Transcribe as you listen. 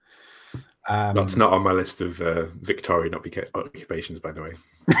That's not on my list of Victorian occupations, by the way.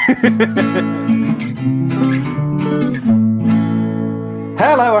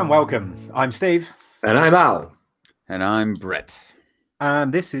 Hello and welcome. I'm Steve. And I'm Al. And I'm Brett.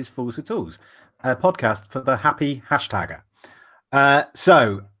 And this is Fools with Tools, a podcast for the happy hashtagger.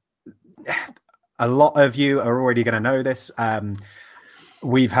 So, a lot of you are already going to know this.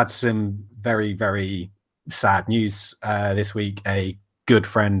 We've had some very, very sad news this week. A good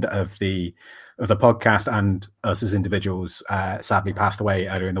friend of the podcast and us as individuals sadly passed away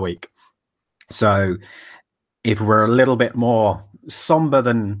earlier in the week. So, if we're a little bit more somber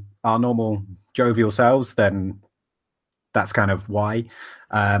than our normal jovial selves, then that's kind of why.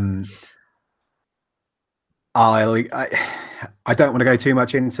 I don't want to go too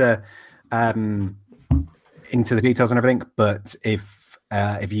much into the details and everything, but if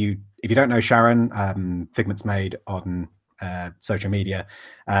you don't know Sharon, Figment's maid on social media,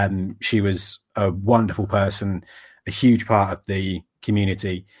 she was a wonderful person, a huge part of the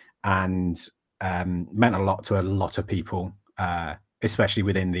community, and meant a lot to a lot of people, especially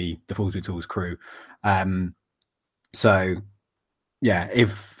within the Fools with Tools crew. So yeah,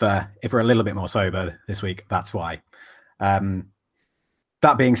 if we're a little bit more sober this week, that's why.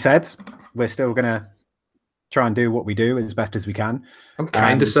 That being said, we're still gonna try and do what we do as best as we can. I'm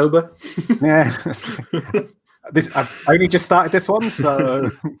kind of sober. Yeah, I've only just started this one,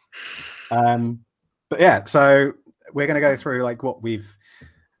 so but yeah, so we're gonna go through like what we've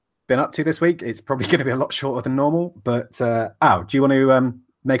been up to this week. It's probably going to be a lot shorter than normal, but Al, do you want to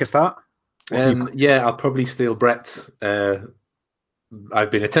make a start? Yeah, I'll probably steal Brett's.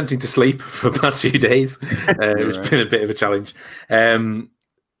 I've been attempting to sleep for the past few days. It's been a bit of a challenge.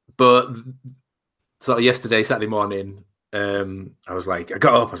 But sort of yesterday, Saturday morning, I was like, I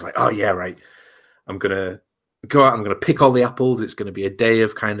got up, I was like, oh yeah, right. I'm going to go out, I'm going to pick all the apples. It's going to be a day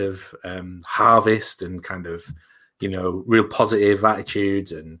of kind of harvest and kind of, you know, real positive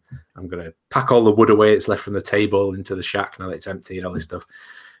attitudes, and I'm going to pack all the wood away that's left from the table into the shack now that it's empty and all this stuff.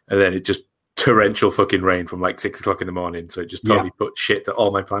 And then it just torrential fucking rain from like 6 o'clock in the morning. So it just totally put shit to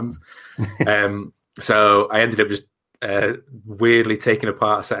all my plans. So I ended up just weirdly taking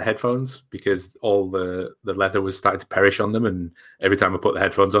apart a set of headphones because all the leather was starting to perish on them. And every time I put the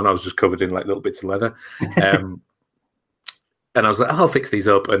headphones on, I was just covered in like little bits of leather. And I was like, I'll fix these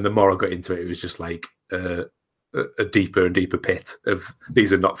up. And the more I got into it, it was just like a deeper and deeper pit of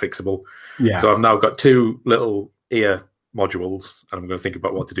these are not fixable. Yeah. So I've now got two little ear modules, and I'm going to think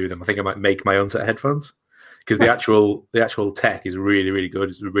about what to do with them. I think I might make my own set of headphones because the actual tech is really, really good.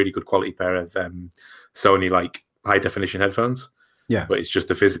 It's a really good quality pair of Sony like high definition headphones. Yeah, but it's just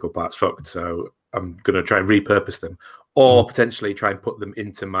the physical part's fucked. So I'm going to try and repurpose them, or potentially try and put them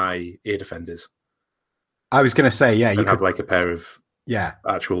into my ear defenders. I was going to say, yeah, you could have like a pair of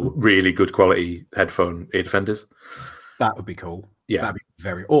actual really good quality headphone ear defenders. That would be cool. Yeah, that'd be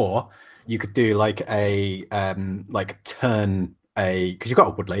very. Or you could do like a turn because you've got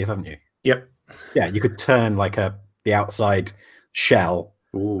a wood lathe, haven't you? Yep. Yeah, you could turn like the outside shell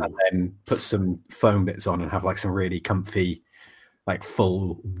and then put some foam bits on and have like some really comfy, like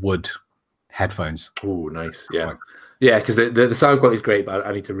full wood headphones. Oh, nice. Yeah. Yeah, because the sound quality is great, but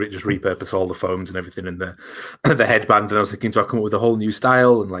I need to just repurpose all the foams and everything in the headband. And I was thinking, do I come up with a whole new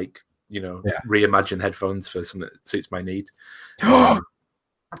style and like, you know, reimagine headphones for something that suits my need? Do you know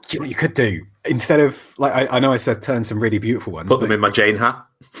what you could do? Instead of, like, I know I said turn some really beautiful ones. Put them in my Jane hat.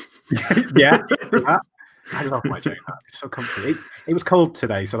 Yeah. I love my Jane hat. It's so comfy. It was cold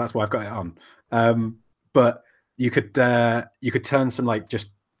today, so that's why I've got it on. But you could turn some like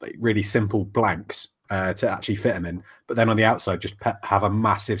just like really simple blanks to actually fit them in, but then on the outside just have a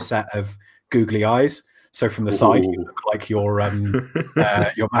massive set of googly eyes. So from the side, you look like your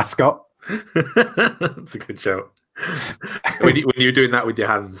mascot. That's a good show. When you were doing that with your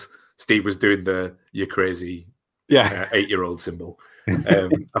hands, Steve was doing your crazy 8-year-old symbol. I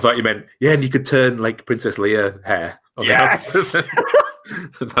thought you meant and you could turn like Princess Leia hair. Yes,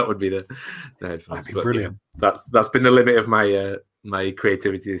 that would be the headphones. That'd be brilliant. That's been the limit of my my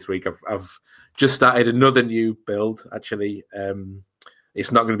creativity this week. I've just started another new build. Actually,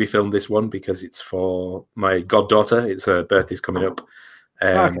 it's not going to be filmed this one because it's for my goddaughter. It's her birthday's coming up,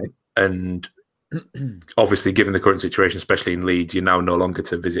 and obviously, given the current situation, especially in Leeds, you're now no longer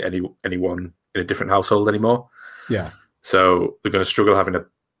to visit anyone in a different household anymore. Yeah. So they're going to struggle having a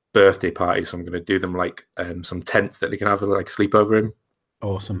birthday party. So I'm going to do them like some tents that they can have like sleepover in.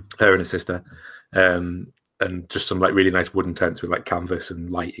 Awesome. Her and her sister, and just some like really nice wooden tents with like canvas and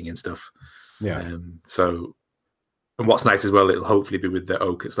lighting and stuff. Yeah. So, and what's nice as well, it'll hopefully be with the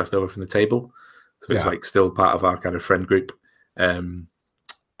oak that's left over from the table. So it's like still part of our kind of friend group. And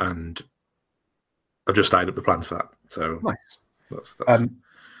I've just started up the plans for that. So Nice. That's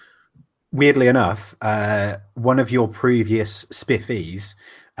Weirdly enough, one of your previous spiffies,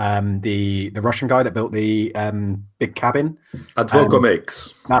 the Russian guy that built the big cabin,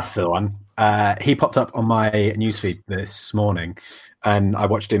 Advokomix. that's the one. He popped up on my newsfeed this morning, and I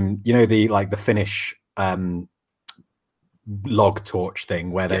watched him. You know the Finnish log torch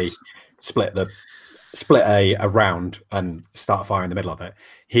thing where they split a round and start a fire in the middle of it.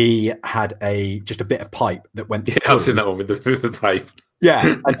 He had just a bit of pipe that went. Yeah, I've seen that one with the pipe.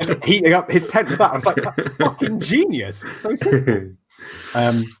 Yeah, and just heating up his tent with that. I was like, that's fucking genius. It's so simple.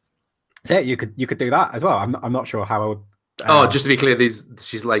 So yeah, you could do that as well. I'm not sure how I would. Just to be clear,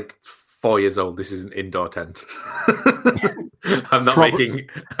 she's like 4 years old. This is an indoor tent. I'm not making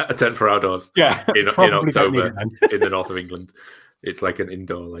a tent for outdoors. Yeah, in October in the north of England. It's like an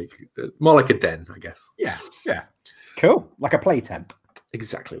indoor, more like a den, I guess. Yeah. Cool, like a play tent.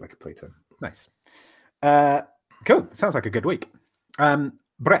 Exactly like a play tent. Nice. Cool. Sounds like a good week.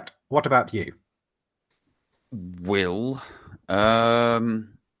 Brett, what about you? Will. So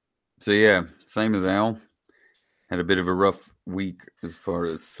yeah, same as Al. Had a bit of a rough week as far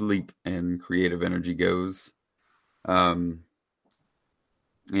as sleep and creative energy goes. I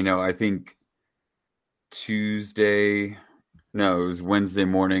think it was Wednesday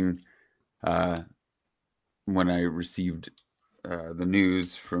morning when I received the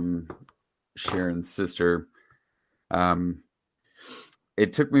news from Sharon's sister.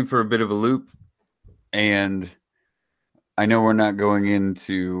 It took me for a bit of a loop, and I know we're not going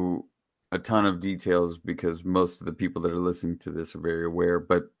into a ton of details because most of the people that are listening to this are very aware,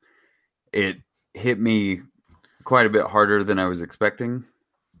 but it hit me quite a bit harder than I was expecting.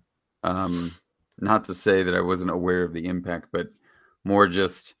 Not to say that I wasn't aware of the impact, but more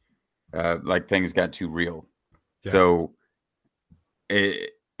just things got too real. Yeah. So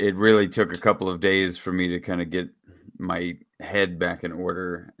it really took a couple of days for me to kind of get my head back in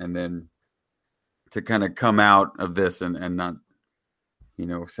order, and then to kind of come out of this and not,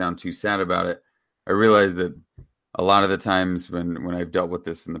 sound too sad about it. I realized that a lot of the times when I've dealt with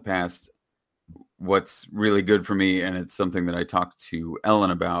this in the past, what's really good for me, and it's something that I talked to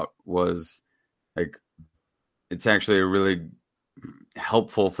Ellen about, was it's actually a really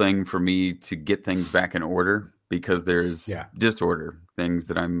helpful thing for me to get things back in order, because there's disorder, things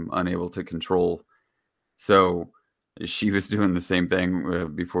that I'm unable to control. So she was doing the same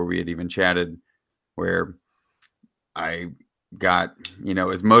thing before we had even chatted, where I got,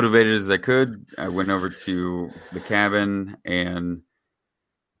 as motivated as I could. I went over to the cabin and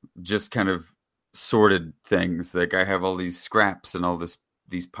just kind of sorted things. Like, I have all these scraps and all these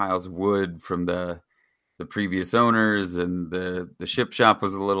piles of wood from the previous owners, and the ship shop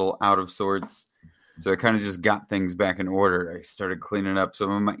was a little out of sorts. So I kind of just got things back in order. I started cleaning up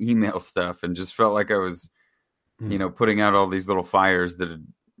some of my email stuff, and just felt like I was, putting out all these little fires that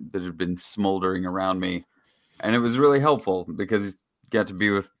had been smoldering around me. And it was really helpful because you got to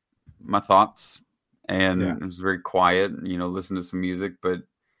be with my thoughts, and it was very quiet, listen to some music, but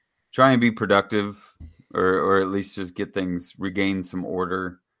try and be productive, or at least just get things, regain some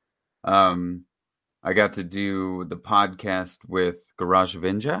order. I got to do the podcast with Garage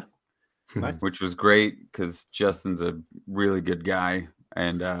Venja, which was great because Justin's a really good guy.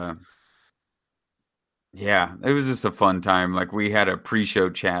 And it was just a fun time. Like, we had a pre-show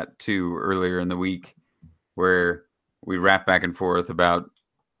chat too earlier in the week where we rapped back and forth about,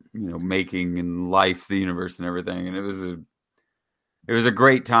 making and life, the universe, and everything. And it was a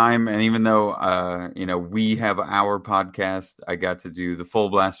great time. And even though, we have our podcast, I got to do the Full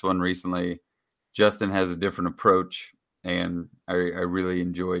Blast one recently. Justin has a different approach, and I really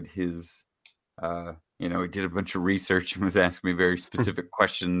enjoyed his, he did a bunch of research and was asking me very specific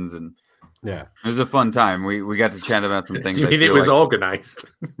questions, and it was a fun time. We got to chat about some things. You mean it was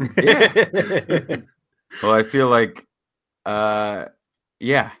organized? Yeah. Well, I feel like,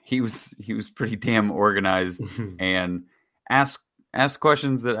 he was pretty damn organized and asked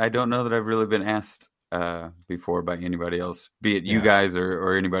questions that I don't know that I've really been asked before by anybody else, be it you guys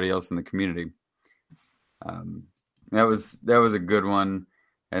or anybody else in the community. That was a good one.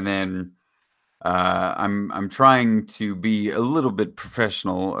 And then I'm trying to be a little bit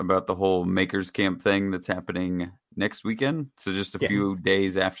professional about the whole Makers Camp thing that's happening next weekend. So just a few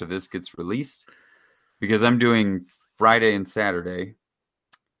days after this gets released, because I'm doing Friday and Saturday,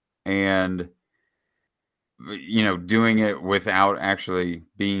 and doing it without actually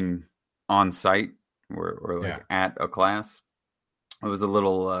being on site or at a class. I was a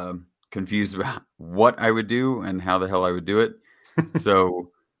little confused about what I would do and how the hell I would do it.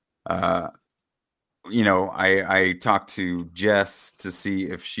 So I talked to Jess to see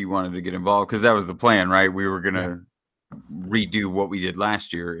if she wanted to get involved, because that was the plan, right? We were going to redo what we did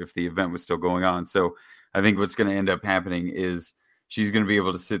last year if the event was still going on. So I think what's going to end up happening is she's going to be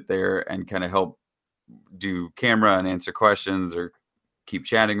able to sit there and kind of help do camera and answer questions or keep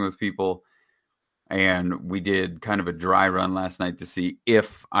chatting with people. And we did kind of a dry run last night to see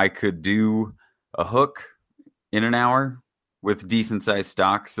if I could do a hook in an hour with decent sized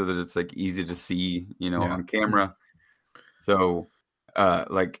stock so that it's like easy to see, on camera. So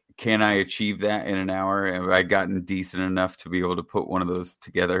can I achieve that in an hour? Have I gotten decent enough to be able to put one of those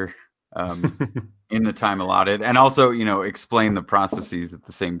together in the time allotted, and also, explain the processes at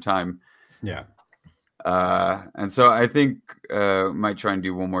the same time? Yeah. And so I think might try and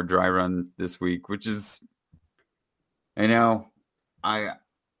do one more dry run this week, which is, I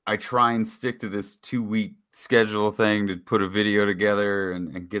try and stick to this 2-week schedule thing to put a video together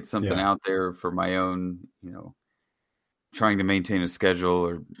and get something out there for my own, trying to maintain a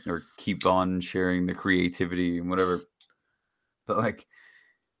schedule or keep on sharing the creativity and whatever. But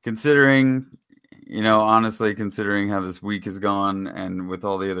honestly, considering how this week has gone and with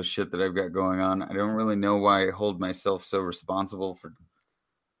all the other shit that I've got going on, I don't really know why I hold myself so responsible for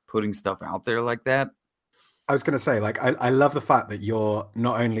putting stuff out there like that. I was going to say, I love the fact that you're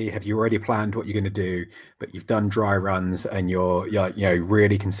not only have you already planned what you're going to do, but you've done dry runs and you're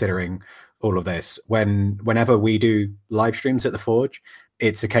really considering all of this. Whenever we do live streams at the Forge,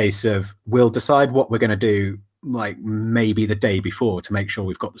 it's a case of we'll decide what we're going to do, maybe the day before to make sure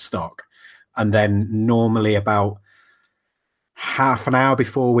we've got the stock. And then normally about half an hour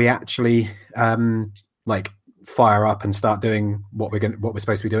before we actually fire up and start doing what we're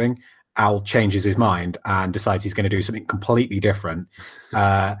supposed to be doing, Al changes his mind and decides he's going to do something completely different.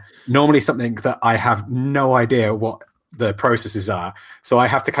 Normally something that I have no idea what the processes are. So I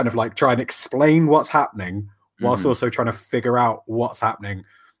have to kind of try and explain what's happening whilst also trying to figure out what's happening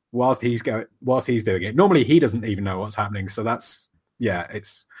whilst he's doing it. Normally he doesn't even know what's happening. So that's,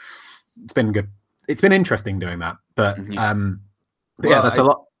 it's been good. It's been interesting doing that, but that's a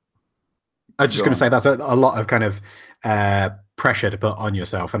lot. I was just going to say that's a lot of kind of pressure to put on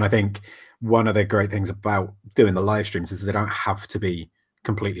yourself. And I think one of the great things about doing the live streams is they don't have to be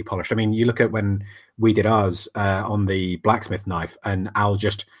completely polished. I mean, you look at when we did ours on the blacksmith knife, and Al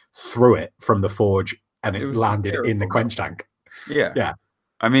just threw it from the forge and it landed in the quench tank. Yeah.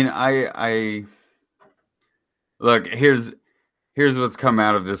 I mean, I look, here's what's come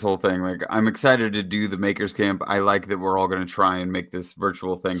out of this whole thing. I'm excited to do the Makers Camp. I like that we're all going to try and make this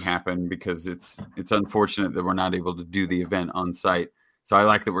virtual thing happen, because it's unfortunate that we're not able to do the event on site. So I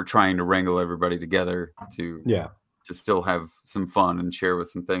like that we're trying to wrangle everybody together to still have some fun and share with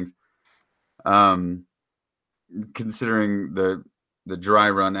some things. Considering the dry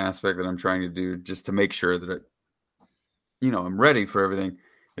run aspect that I'm trying to do, just to make sure that I'm ready for everything.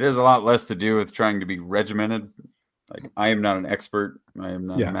 It has a lot less to do with trying to be regimented. I am not an expert. I am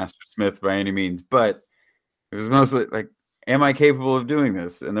not a master smith by any means, but it was mostly am I capable of doing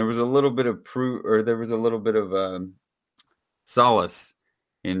this? And there was a little bit of solace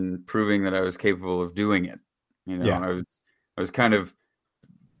in proving that I was capable of doing it. I was kind of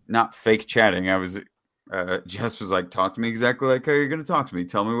not fake chatting. I was Jess was like, talk to me exactly like how you're going to talk to me.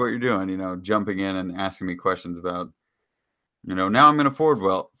 Tell me what you're doing. Jumping in and asking me questions about, now I'm going to forge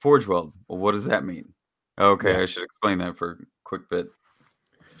weld. Well, what does that mean? Okay, I should explain that for a quick bit.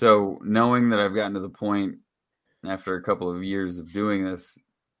 So knowing that I've gotten to the point after a couple of years of doing this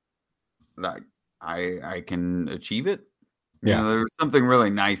that I can achieve it. Yeah. There was something really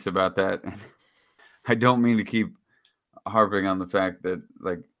nice about that. I don't mean to keep harping on the fact that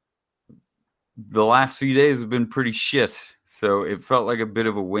the last few days have been pretty shit. So it felt like a bit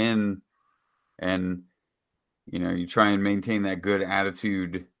of a win. And, you try and maintain that good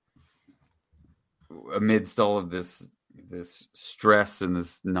attitude amidst all of this stress and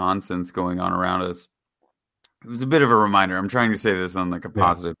this nonsense going on around us. It was a bit of a reminder. I'm trying to say this on a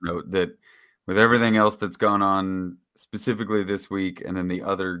positive note, that with everything else that's gone on specifically this week, and then the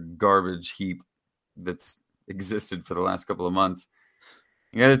other garbage heap that's existed for the last couple of months,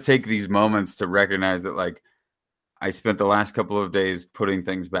 you got to take these moments to recognize that I spent the last couple of days putting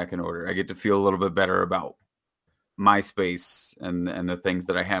things back in order. I get to feel a little bit better about my space and the things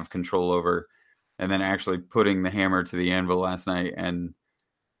that I have control over. And then actually putting the hammer to the anvil last night and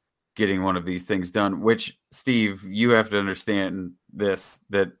getting one of these things done, which, Steve, you have to understand this,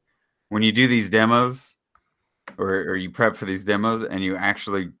 that when you do these demos or you prep for these demos and you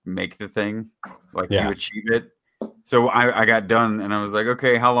actually make the thing, you achieve it. So I got done and I was like,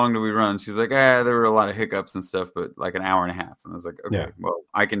 okay, how long do we run? She's like, there were a lot of hiccups and stuff, but an hour and a half. And I was like, okay, well,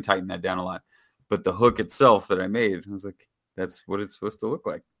 I can tighten that down a lot. but the hook itself that I made, I was like, that's what it's supposed to look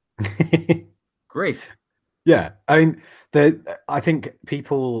like. Great. Yeah, I mean, I think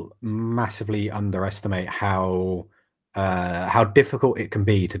people massively underestimate how difficult it can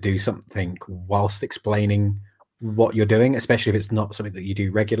be to do something whilst explaining what you're doing, especially if it's not something that you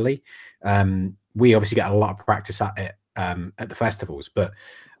do regularly. We obviously get a lot of practice at it at the festivals, but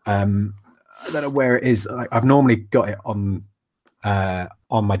I don't know where it is. I've normally got it on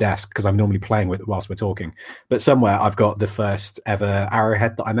my desk because I'm normally playing with it whilst we're talking. But somewhere I've got the first ever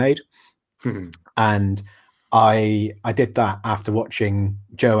arrowhead that I made, and I did that after watching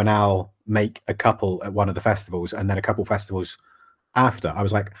Joe and Al make a couple at one of the festivals, and then a couple festivals after. I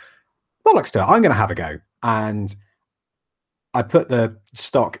was like, bollocks to it, I'm going to have a go. And I put the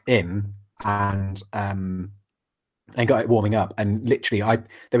stock in and got it warming up. And literally,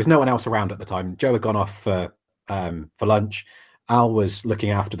 there was no one else around at the time. Joe had gone off for lunch. Al was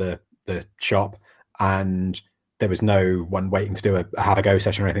looking after the shop, and there was no one waiting to do a have a go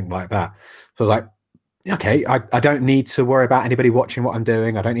session or anything like that. So I was like, okay, I don't need to worry about anybody watching what I'm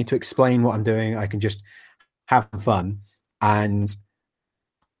doing. I don't need to explain what I'm doing. I can just have fun. And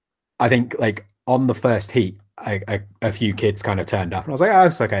I think like on the first heat, a few kids kind of turned up, and I was like, oh,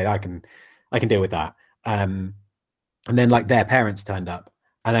 it's okay. I can deal with that. And then like their parents turned up,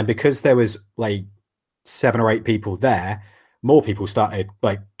 and then because there was like 7 or 8 people there, more people started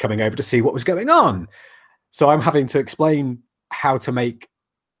like coming over to see what was going on. So I'm having to explain how to make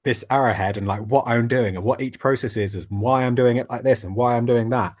this arrowhead and like what I'm doing and what each process is and why I'm doing it like this and why I'm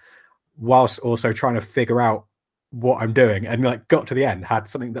doing that, whilst also trying to figure out what I'm doing. And like got to the end, had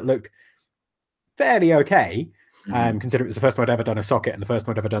something that looked fairly okay, considering it was the first time I'd ever done a socket and the first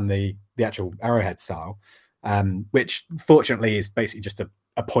time I'd ever done the actual arrowhead style, which fortunately is basically just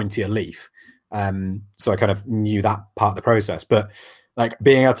a pointier leaf. So I kind of knew that part of the process, but like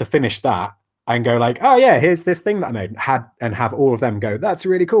being able to finish that and go like, oh yeah, here's this thing that I made, have all of them go, that's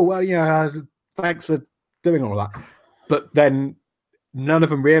really cool. Well, thanks for doing all of that. But then none of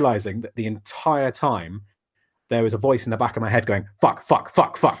them realizing that the entire time there was a voice in the back of my head going, fuck, fuck,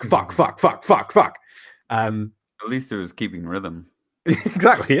 fuck, fuck, fuck, fuck, fuck, fuck, fuck. At least it was keeping rhythm.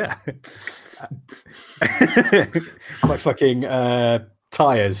 Exactly, yeah. It's like fucking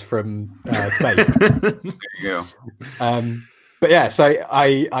tires from space. There you go. But yeah, so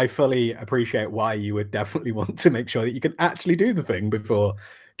I fully appreciate why you would definitely want to make sure that you can actually do the thing before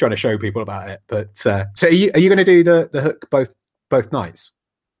trying to show people about it. But so are you going to do the hook both nights?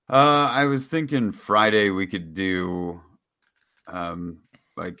 I was thinking Friday we could do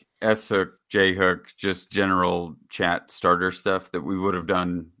like S hook, J hook, just general chat starter stuff that we would have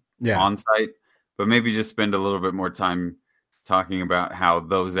done on site, but maybe just spend a little bit more time talking about how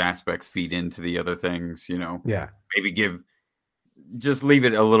those aspects feed into the other things, maybe just leave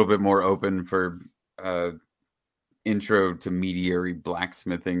it a little bit more open for intro to mediary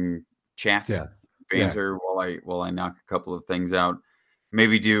blacksmithing chat banter while I knock a couple of things out.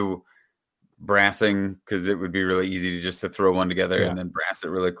 Maybe do brassing, because it would be really easy to throw one together and then brass it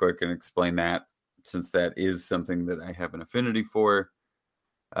really quick and explain that, since that is something that I have an affinity for.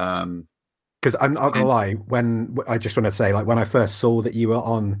 Because I'm not gonna lie, when I just want to say, like when I first saw that you were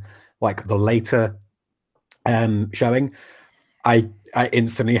on like the later showing, I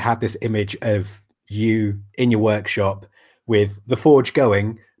instantly had this image of you in your workshop with the forge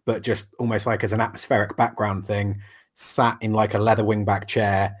going, but just almost like as an atmospheric background thing, sat in like a leather wingback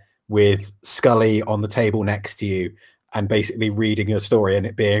chair with Scully on the table next to you and basically reading your story, and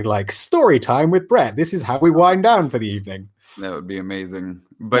it being like story time with Brett. This is how we wind down for the evening. That would be amazing.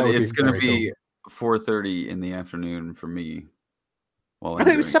 But it's going to be 4:30 in the afternoon for me. I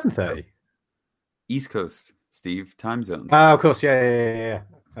think it was 7:30. East Coast, Steve, time zones. Oh, of course. Yeah.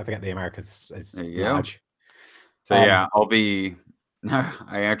 I forget the Americas is large. So yeah, I'll be.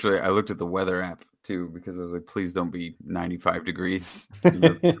 I looked at the weather app too, because I was like, please don't be 95 degrees.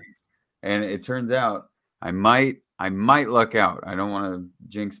 And it turns out I might luck out. I don't want to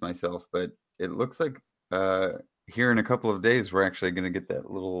jinx myself, but it looks like here in a couple of days we're actually going to get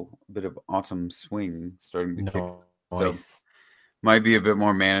that little bit of autumn swing starting to kick. So might be a bit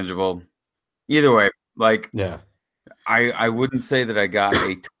more manageable. Either way, I wouldn't say that I got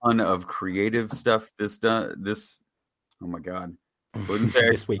a ton of creative stuff oh my god. I wouldn't say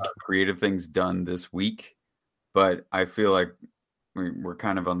this week creative things done this week, but I feel like we're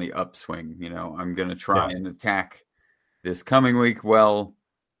kind of on the upswing. I'm going to try and attack this coming week well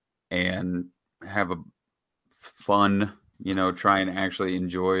and have a fun, try and actually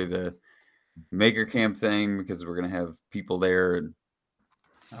enjoy the Maker Camp thing, because we're going to have people there. And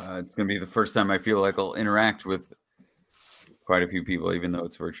it's going to be the first time I feel like I'll interact with quite a few people, even though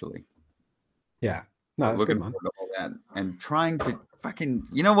it's virtually. Yeah. No, that's looking good, man. forward to all that and trying to fucking,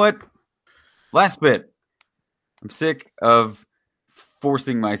 you know what? Last bit. I'm sick of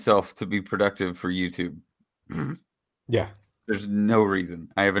forcing myself to be productive for YouTube. Yeah. There's no reason.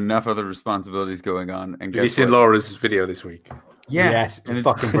 I have enough other responsibilities going on. And Have you seen Laura's video this week? Yeah. Yes, and it's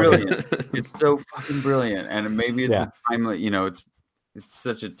fucking brilliant. It's so fucking brilliant. And maybe it's Yeah. a timely, you know, it's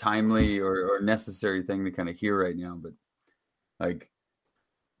such a timely or necessary thing to kind of hear right now. But like,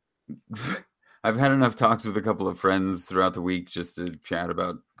 I've had enough talks with a couple of friends throughout the week just to chat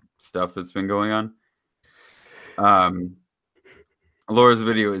about stuff that's been going on. Laura's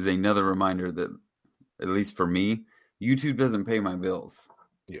video is another reminder that, at least for me, YouTube doesn't pay my bills.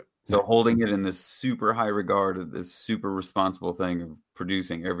 Yeah. So holding it in this super high regard, this super responsible thing of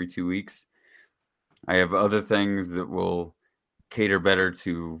producing every 2 weeks, I have other things that will cater better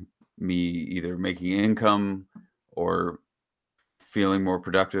to me either making income or feeling more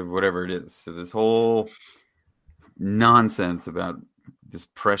productive, whatever it is. So this whole nonsense about this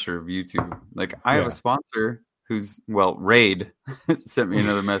pressure of YouTube. Like, I have a sponsor who's, Raid sent me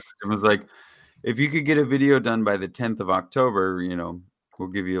another message and was like, if you could get a video done by the 10th of October, you know, we'll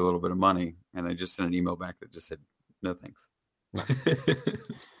give you a little bit of money. And I just sent an email back that just said, no, thanks.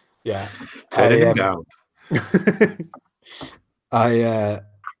 Yeah. Turning him down. I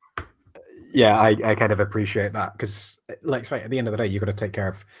kind of appreciate that because, like I say, at the end of the day, you've got to take care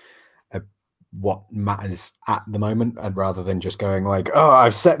of what matters at the moment, and rather than just going like, oh,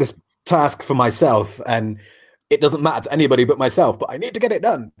 I've set this task for myself and it doesn't matter to anybody but myself, but I need to get it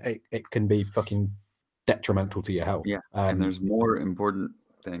done. It can be fucking detrimental to your health. Yeah, and there's more important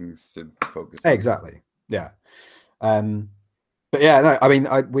things to focus on. Exactly. Yeah. But yeah, no, I mean,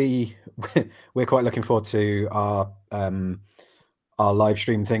 we're quite looking forward to our live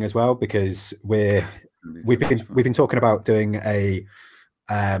stream thing as well, because we've been talking about doing a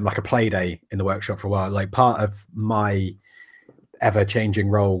like a play day in the workshop for a while. Like, part of my ever changing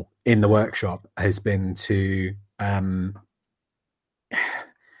role in the workshop has been to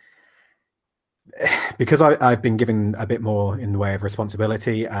because I've been given a bit more in the way of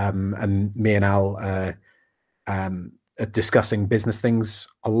responsibility, and me and Al are discussing business things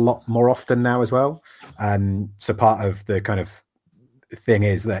a lot more often now as well. So part of the kind of thing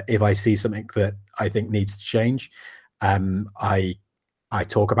is that if I see something that I think needs to change, I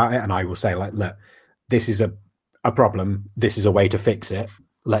talk about it, and I will say, like, look, this is a problem, this is a way to fix it,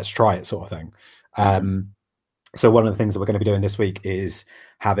 let's try it, sort of thing. So one of the things that we're going to be doing this week is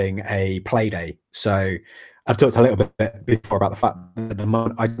having a play day. So I've talked a little bit before about the fact that at the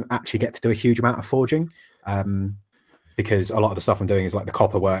moment I don't actually get to do a huge amount of forging, because a lot of the stuff I'm doing is like the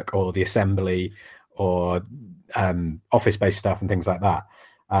copper work or the assembly or office-based stuff and things like that.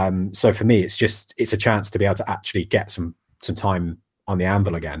 So for me, it's a chance to be able to actually get some time on the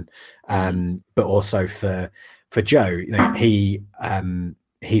anvil again. But also for Joe, you know, he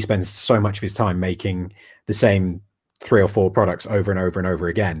spends so much of his time making the same 3 or 4 products over and over and over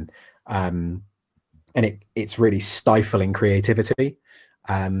again. And it's really stifling creativity.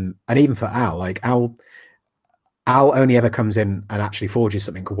 And even for Al, like Al only ever comes in and actually forges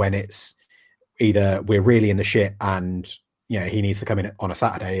something when it's either we're really in the shit and, you know, he needs to come in on a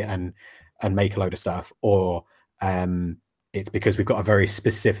Saturday and make a load of stuff, or it's because we've got a very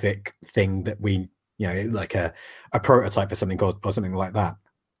specific thing that we, you know, like a prototype for something or something like that.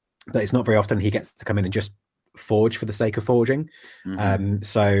 But it's not very often he gets to come in and just forge for the sake of forging.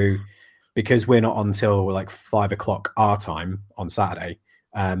 So because we're not on till like 5 o'clock our time on Saturday,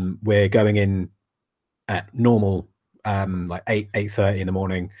 we're going in at normal like 8:30 in the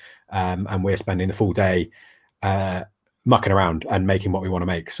morning, and we're spending the full day mucking around and making what we want to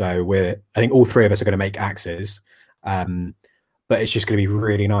make. So I think all 3 of us are going to make axes, but it's just going to be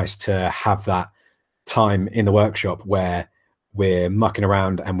really nice to have that time in the workshop where we're mucking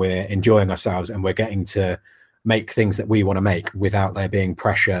around and we're enjoying ourselves and we're getting to make things that we want to make without there being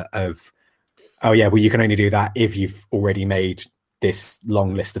pressure of, oh yeah, well, you can only do that if you've already made this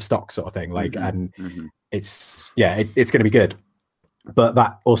long list of stock, sort of thing. Like, it's going to be good. But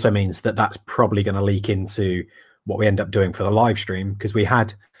that also means that that's probably going to leak into what we end up doing for the live stream, because we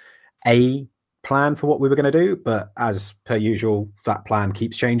had a plan for what we were going to do, but as per usual, that plan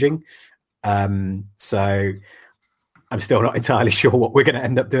keeps changing. So I'm still not entirely sure what we're going to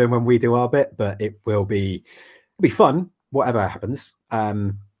end up doing when we do our bit, but it will be fun, whatever happens.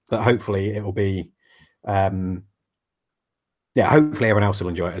 But hopefully it will be, hopefully everyone else will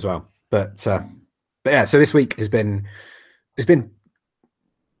enjoy it as well. But yeah, so this week it's been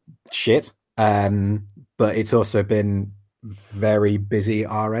shit, but it's also been very busy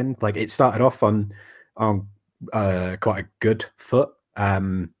our end. Like, it started off on quite a good foot,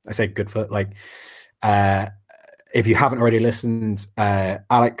 I say good for like. If you haven't already listened,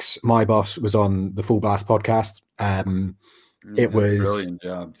 Alex, my boss, was on the Full Blast podcast. It was a brilliant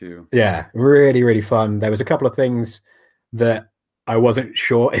job too. Yeah, really, really fun. There was a couple of things that I wasn't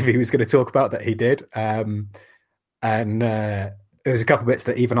sure if he was going to talk about that he did, and there was a couple of bits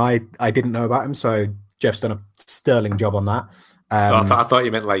that even I didn't know about him. So Jeff's done a sterling job on that. I thought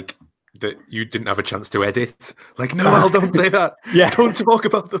you meant like that you didn't have a chance to edit. Like, no, Al, don't say that. Yeah, don't talk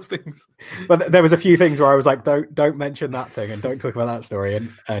about those things. But there was a few things where I was like, don't mention that thing and don't talk about that story.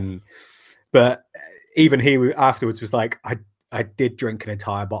 But even he afterwards was like, I did drink an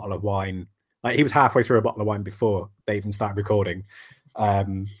entire bottle of wine. Like, he was halfway through a bottle of wine before they even started recording.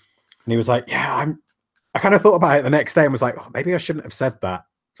 And he was like, yeah, I kind of thought about it the next day and was like, oh, maybe I shouldn't have said that.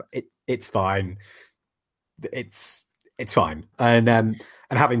 So it's fine. It's fine. And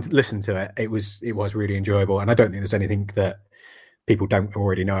having listened to it, it was really enjoyable. And I don't think there's anything that people don't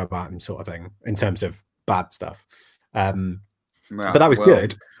already know about him, sort of thing, in terms of bad stuff. But that was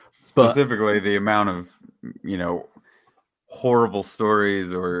good. Specifically, the amount of, horrible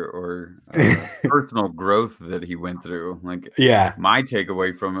stories or personal growth that he went through. Like, yeah, my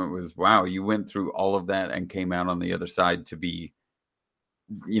takeaway from it was, wow, you went through all of that and came out on the other side to be,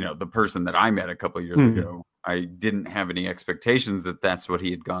 the person that I met a couple of years ago. I didn't have any expectations that that's what he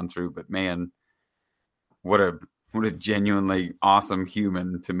had gone through, but man, what a genuinely awesome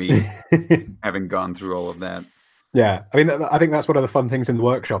human to me, having gone through all of that. Yeah, I mean, I think that's one of the fun things in the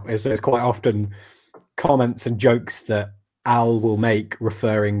workshop is there's quite often comments and jokes that Al will make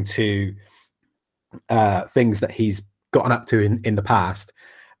referring to things that he's gotten up to in the past,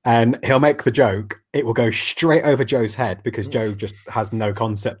 and he'll make the joke. It will go straight over Joe's head because Joe just has no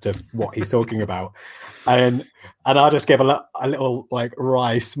concept of what he's talking about, and I'll just give a little like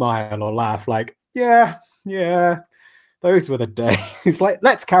wry smile or laugh, like yeah, those were the days. It's like,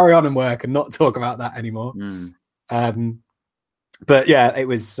 let's carry on and work and not talk about that anymore. But yeah, it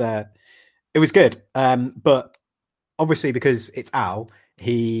was good. But obviously, because it's Al,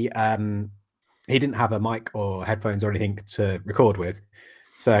 he didn't have a mic or headphones or anything to record with,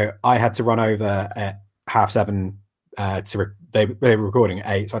 so I had to run over at 7:30. They were recording at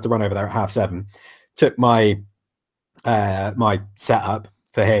 8, so I had to run over there at 7:30. Took my my setup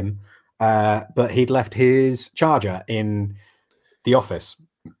for him, but he'd left his charger in the office.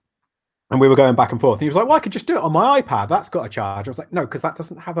 And we were going back and forth. And he was like, well, I could just do it on my iPad. That's got a charge. I was like, no, because that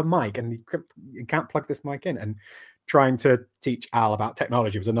doesn't have a mic. And you can't plug this mic in. And trying to teach Al about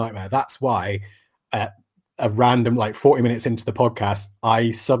technology was a nightmare. That's why a random, 40 minutes into the podcast,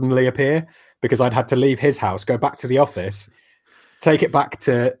 I suddenly appear, because I'd had to leave his house, go back to the office, take it back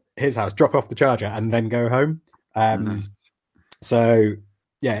to his house, drop off the charger, and then go home. Nice. So,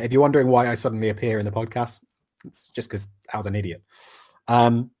 yeah, if you're wondering why I suddenly appear in the podcast, it's just because Al's an idiot.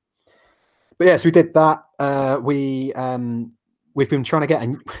 But yes, we did that. We've been trying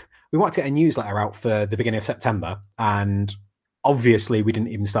to we wanted to get a newsletter out for the beginning of September, and obviously we didn't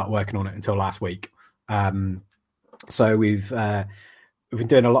even start working on it until last week. So we've been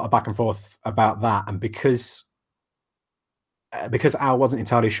doing a lot of back and forth about that, and because Al wasn't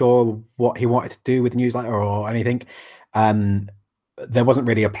entirely sure what he wanted to do with the newsletter or anything, there wasn't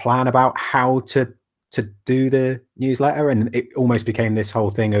really a plan about how to do the newsletter, and it almost became this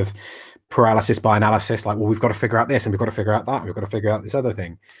whole thing of paralysis by analysis, like, well, we've got to figure out this and we've got to figure out that and we've got to figure out this other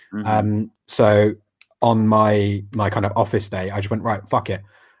thing. So on my kind of office day, I just went, right, fuck it.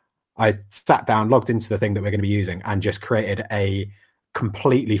 I sat down, logged into the thing that we're going to be using, and just created a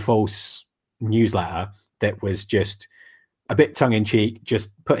completely false newsletter that was just a bit tongue-in-cheek,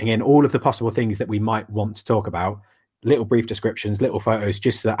 just putting in all of the possible things that we might want to talk about, little brief descriptions, little photos,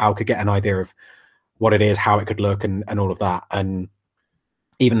 just so that Al could get an idea of what it is, how it could look, and all of that. And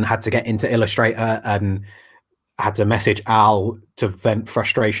even had to get into Illustrator and had to message Al to vent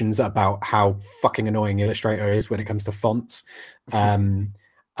frustrations about how fucking annoying Illustrator is when it comes to fonts, and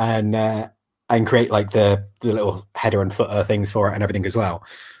create like the little header and footer things for it and everything as well.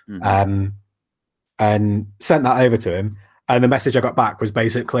 And sent that over to him. And the message I got back was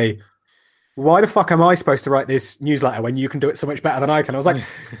basically, why the fuck am I supposed to write this newsletter when you can do it so much better than I can? I was like,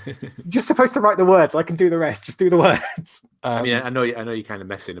 you're just supposed to write the words. I can do the rest. Just do the words. I mean, I know you're kind of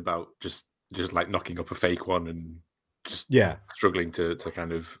messing about just like knocking up a fake one and just struggling to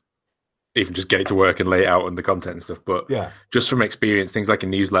kind of even just get it to work and lay it out and the content and stuff. But just from experience, things like a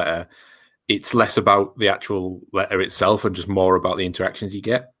newsletter, it's less about the actual letter itself and just more about the interactions you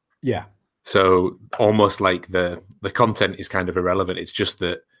get. Yeah. So almost like the content is kind of irrelevant. It's just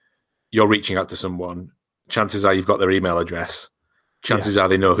that you're reaching out to someone, chances are you've got their email address, chances are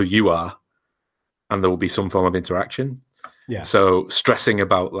they know who you are, and there will be some form of interaction. Yeah. So stressing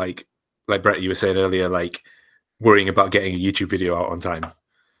about like Brett, you were saying earlier, like worrying about getting a YouTube video out on time.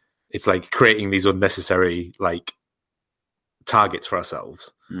 It's like creating these unnecessary like targets for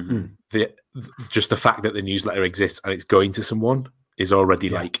ourselves. Just the fact that the newsletter exists and it's going to someone is already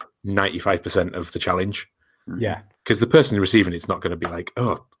like 95% of the challenge. Yeah. Because the person receiving it's not going to be like,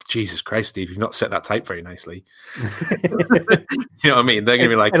 oh, Jesus Christ, Steve, you've not set that type very nicely. You know what I mean? They're going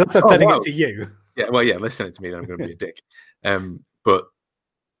to be like, let's have sending it to you. Yeah, well, yeah, let's send it to me, then I'm going to be a dick. But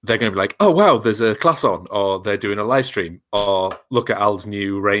they're going to be like, oh, wow, there's a class on, or they're doing a live stream, or look at Al's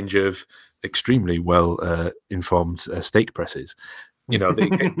new range of extremely well informed steak presses. You know,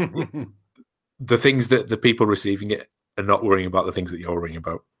 the things that the people receiving it are not worrying about the things that you're worrying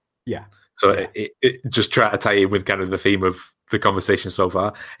about. Yeah. So it just try to tie in with kind of the theme of the conversation so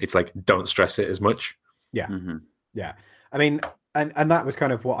far. It's like, don't stress it as much. Yeah. Yeah. I mean, and that was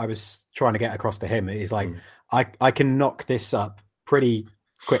kind of what I was trying to get across to him is like, I can knock this up pretty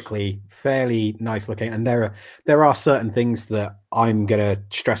quickly, fairly nice looking. And there are certain things that I'm going to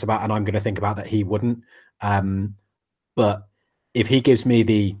stress about and I'm going to think about that he wouldn't. But if he gives me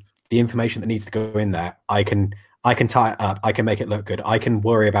the information that needs to go in there, I can tie it up. I can make it look good. I can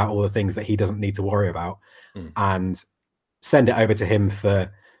worry about all the things that he doesn't need to worry about and send it over to him for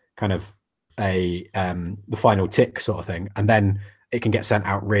kind of the final tick sort of thing. And then it can get sent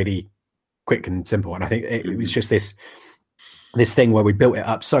out really quick and simple. And I think it was just this thing where we built it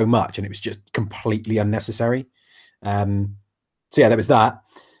up so much and it was just completely unnecessary. So yeah, there was that.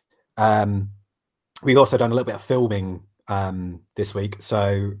 We've also done a little bit of filming this week.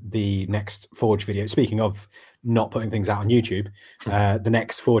 So the next Forge video, speaking of not putting things out on YouTube, the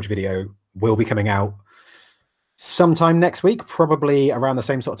next Forge video will be coming out sometime next week, probably around the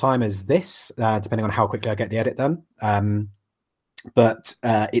same sort of time as this, depending on how quickly I get the edit done. But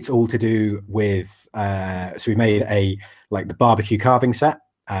it's all to do with, so we made the barbecue carving set.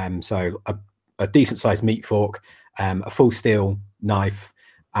 So a decent sized meat fork, a full steel knife,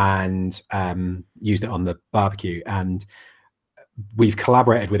 and used it on the barbecue. And we've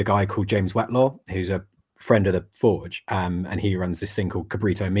collaborated with a guy called James Wetlaw, who's a friend of the Forge, and he runs this thing called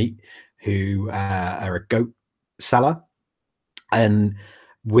Cabrito Meat, who are a goat seller. And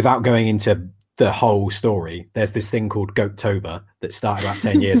without going into the whole story, there's this thing called Goattober that started about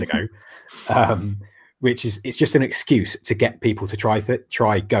 10 years ago, which is, it's just an excuse to get people to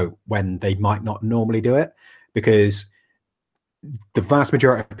try goat when they might not normally do it, because the vast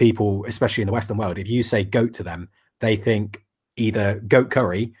majority of people, especially in the Western world, if you say goat to them, they think either goat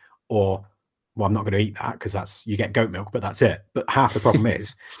curry or, well, I'm not going to eat that because that's, you get goat milk, but that's it. But half the problem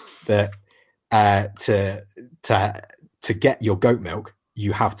is that to get your goat milk,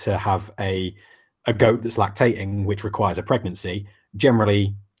 you have to have a goat that's lactating, which requires a pregnancy.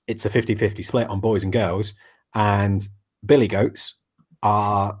 Generally, it's a 50-50 split on boys and girls, and billy goats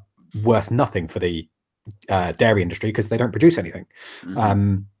are worth nothing for the dairy industry because they don't produce anything.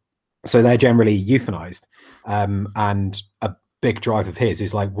 So they're generally euthanized. And a big drive of his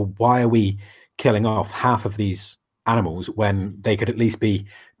is like, well, why are we killing off half of these animals when they could at least be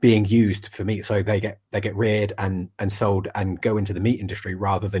being used for meat? So they get reared and sold and go into the meat industry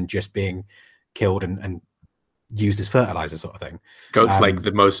rather than just being killed and used as fertilizer sort of thing. Goat's like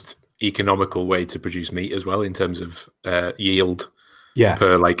the most economical way to produce meat as well in terms of yield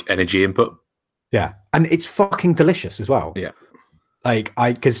per like energy input. Yeah, and it's fucking delicious as well. Yeah, like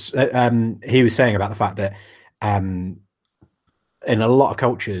because he was saying about the fact that in a lot of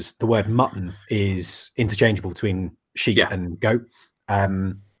cultures the word mutton is interchangeable between sheep and goat,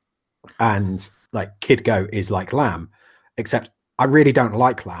 and like kid goat is like lamb, except I really don't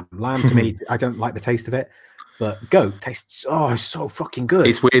like lamb. Lamb to me, I don't like the taste of it. But goat tastes it's so fucking good.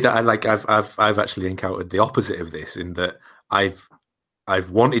 It's weird. I've actually encountered the opposite of this in that I've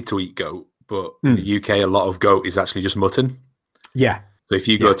wanted to eat goat, but in the UK a lot of goat is actually just mutton. Yeah. So if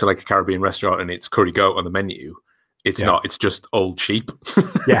you go to like a Caribbean restaurant and it's curry goat on the menu, it's not. It's just old sheep.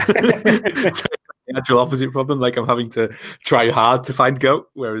 Yeah. It's the actual opposite problem. Like I'm having to try hard to find goat,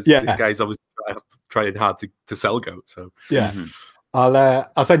 whereas this guy's obviously trying hard to sell goat. So yeah.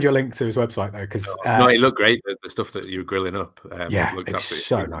 I'll send you a link to his website though, because no, it looked great. The stuff that you were grilling up, it's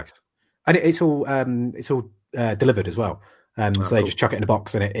so nice, and it's all delivered as well. So they just chuck it in a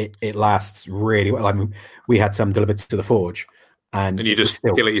box, and it lasts really well. I mean, we had some delivered to the Forge, and you just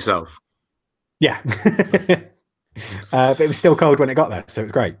kill it yourself. Yeah, but it was still cold when it got there, so it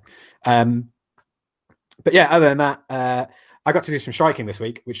was great. But yeah, other than that, I got to do some striking this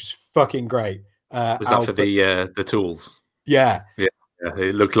week, which was fucking great. Was that for the tools? Yeah.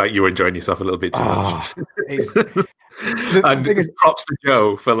 It looked like you were enjoying yourself a little bit too much. And props to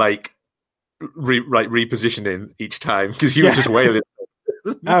Joe for like repositioning each time because you were just wailing.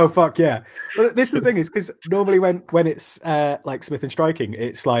 Oh fuck yeah! Well, this is the thing is because normally when it's like Smith and striking,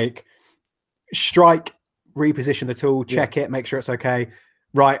 it's like strike, reposition the tool, check it, make sure it's okay.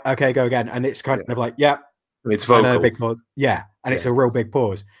 Right, okay, go again, and it's kind of like it's vocal. And a big pause. And it's a real big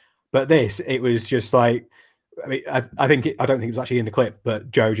pause. But this, it was just like, I mean, I don't think it was actually in the clip,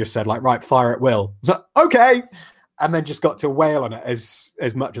 but Joe just said like, right, fire at will. So okay, and then just got to wail on it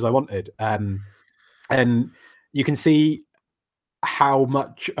as much as I wanted. And you can see how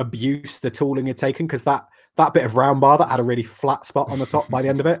much abuse the tooling had taken because that bit of round bar that had a really flat spot on the top by the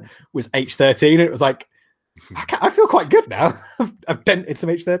end of it was H13, and it was like, I feel quite good now. I've dented some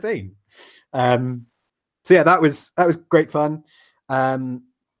H13. So yeah, that was great fun.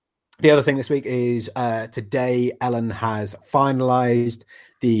 The other thing this week is today Ellen has finalized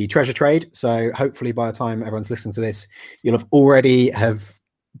the treasure trade. So hopefully by the time everyone's listening to this, you'll have already have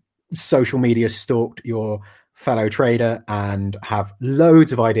social media stalked your fellow trader and have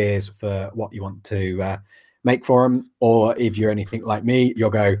loads of ideas for what you want to make for them. Or if you're anything like me, you'll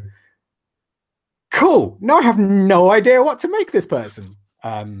go, cool, now I have no idea what to make this person.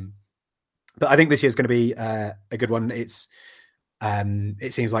 But I think this year's going to be a good one. It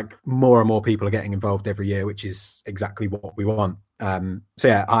seems like more and more people are getting involved every year, which is exactly what we want. So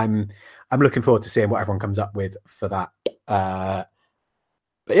yeah, I'm looking forward to seeing what everyone comes up with for that. But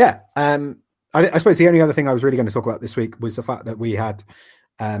yeah, I suppose the only other thing I was really going to talk about this week was the fact that we had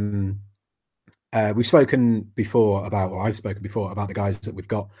we've spoken before about, or I've spoken before about the guys that we've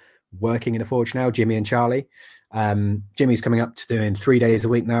got working in the Forge now, Jimmy and Charlie. Jimmy's coming up to doing 3 days a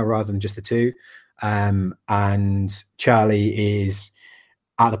week now rather than just the 2. And Charlie is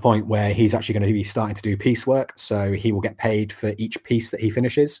at the point where he's actually going to be starting to do piecework. So he will get paid for each piece that he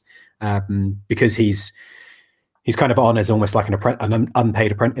finishes because he's kind of on as almost like an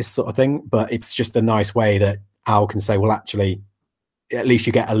unpaid apprentice sort of thing. But it's just a nice way that Al can say, well, actually, at least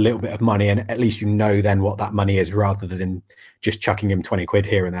you get a little bit of money and at least you know then what that money is rather than just chucking him 20 quid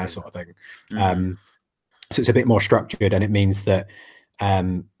here and there sort of thing. Mm-hmm. So it's a bit more structured, and it means that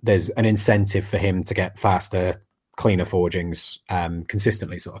there's an incentive for him to get faster, cleaner forgings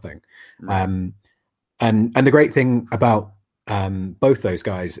consistently sort of thing. Mm-hmm. And the great thing about both those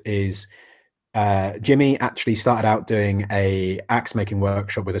guys is Jimmy actually started out doing a axe making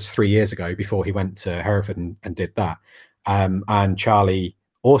workshop with us 3 years ago before he went to Hereford and did that. And Charlie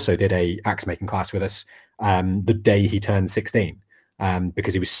also did a axe making class with us the day he turned 16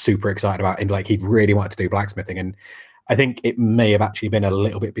 because he was super excited about it. Like, he really wanted to do blacksmithing. And I think it may have actually been a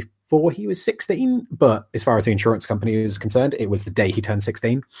little bit before he was 16, but as far as the insurance company is concerned, it was the day he turned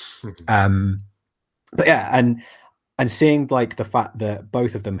 16. Mm-hmm. But yeah, and seeing like the fact that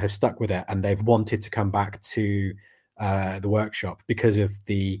both of them have stuck with it and they've wanted to come back to the workshop because of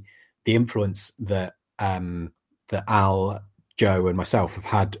the influence that that Al, Joe, and myself have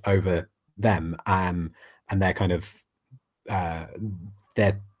had over them, and their kind of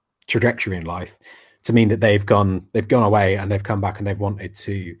their trajectory in life, to mean that they've gone away and they've come back and they've wanted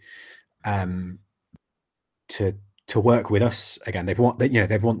to work with us again. They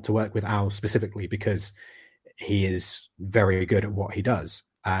want to work with Al specifically because he is very good at what he does,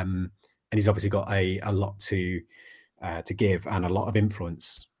 and he's obviously got a lot to give and a lot of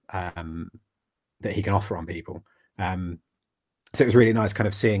influence that he can offer on people. So it was really nice kind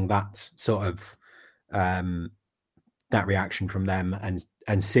of seeing that sort of that reaction from them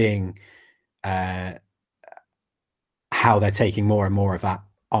and seeing how they're taking more and more of that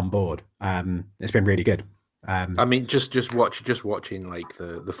on board. It's been really good. I mean, just watching like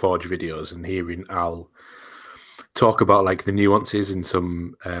the Forge videos and hearing Al talk about like the nuances and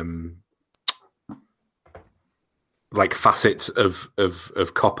some like facets of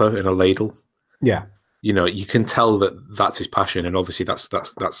copper in a ladle. Yeah. You know, you can tell that that's his passion, and obviously that's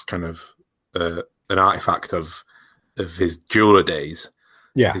kind of an artifact of his jeweler days.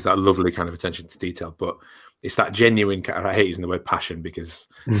 Yeah, is that lovely kind of attention to detail, but it's that genuine kind of, I hate using the word passion because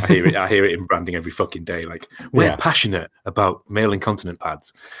I hear it in branding every fucking day. Like, we're passionate about male incontinent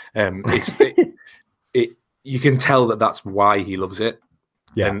pads. You can tell that that's why he loves it.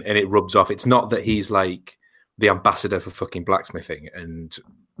 Yeah, and it rubs off. It's not that he's like the ambassador for fucking blacksmithing and.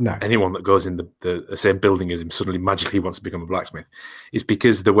 No. Anyone that goes in the same building as him suddenly magically wants to become a blacksmith. It's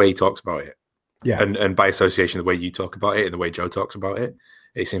because the way he talks about it. Yeah. And by association, the way you talk about it and the way Joe talks about it,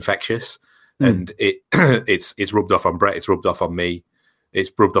 it's infectious. And it's rubbed off on Brett. It's rubbed off on me.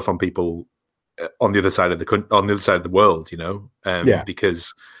 It's rubbed off on people on the other side of the world, you know?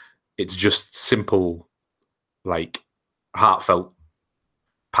 Because it's just simple, like, heartfelt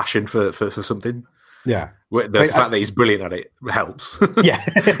passion for something. Yeah. The fact that he's brilliant at it helps. Yeah.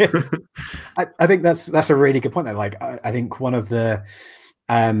 I think that's a really good point though. Like I think one of the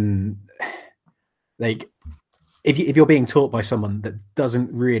like if you're being taught by someone that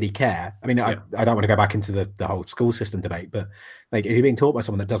doesn't really care, I mean, I don't want to go back into the whole school system debate, but like if you're being taught by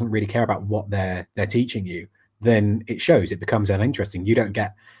someone that doesn't really care about what they're teaching you, then it shows. It becomes uninteresting. You don't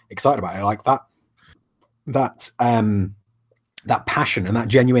get excited about it. Like that passion and that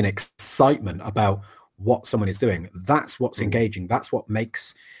genuine excitement about what someone is doing, that's what's engaging. That's what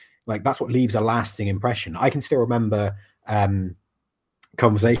makes, like, that's what leaves a lasting impression. I can still remember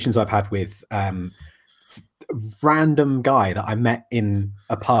conversations I've had with random guy that I met in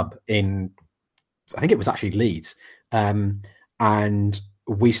a pub in, I think it was actually Leeds, and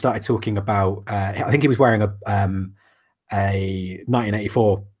we started talking about I think he was wearing a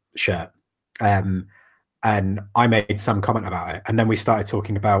 1984 shirt, and I made some comment about it, and then we started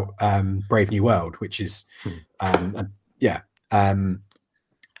talking about Brave New World, which is and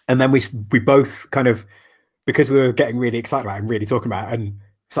then we both kind of, because we were getting really excited about it and really talking about it, and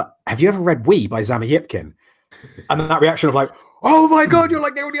it's like, have you ever read We by Zami Yipkin? And then that reaction of like, oh my god, you're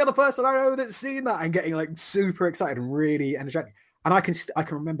like the only other person I know that's seen that, and getting like super excited and really energetic. And I can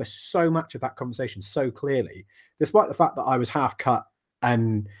remember so much of that conversation so clearly, despite the fact that I was half cut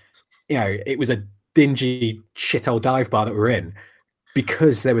and, you know, it was a dingy shithole dive bar that we were in,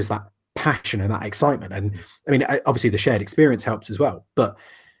 because there was that passion and that excitement. And I mean, obviously the shared experience helps as well, but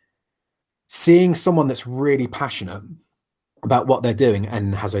seeing someone that's really passionate about what they're doing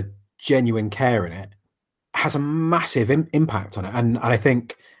and has a genuine care in it has a massive impact on it. And I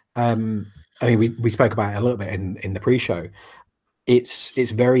think, I mean, we spoke about it a little bit in the pre-show.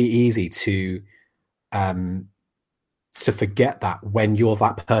 It's very easy to forget that when you're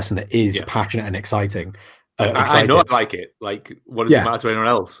that person that is passionate and exciting. I know I like it. Like, what does it matter to anyone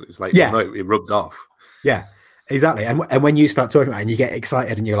else? It's like, no, it rubs off. Yeah, exactly. And when you start talking about it and you get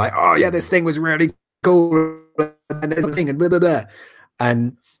excited and you're like, oh yeah, this thing was really cool, and there's a thing, and blah blah blah,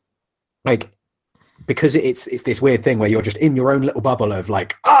 and like, because it's this weird thing where you're just in your own little bubble of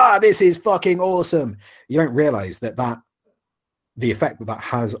like, this is fucking awesome. You don't realize that the effect that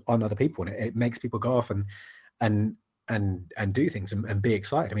has on other people, and it makes people go off and do things and be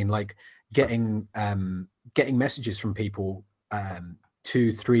excited. I mean, like getting messages from people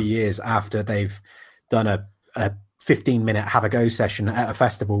 2-3 years after they've done a 15-minute have a go session at a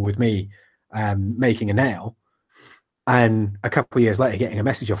festival with me, making a nail, and a couple of years later getting a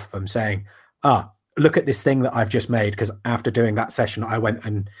message off of them saying, look at this thing that I've just made, because after doing that session I went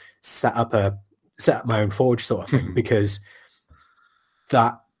and set up my own forge sort of thing, because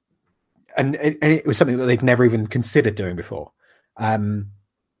that, and it was something that they'd never even considered doing before.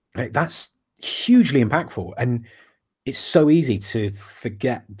 That's hugely impactful, and it's so easy to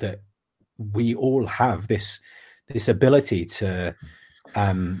forget that we all have this ability to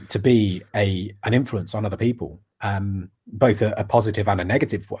be an influence on other people, both a positive and a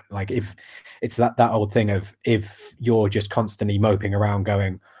negative one. Like, if it's that old thing of, if you're just constantly moping around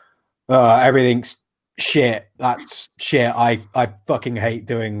going, everything's shit, that's shit, I fucking hate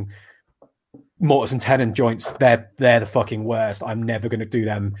doing mortise and tenon joints, they're the fucking worst, I'm never going to do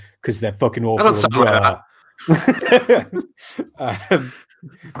them because they're fucking awful.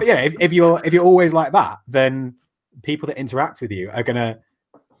 But yeah, if you're always like that, then people that interact with you are gonna,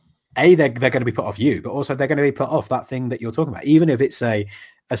 they're gonna be put off you, but also they're gonna be put off that thing that you're talking about. Even if it's a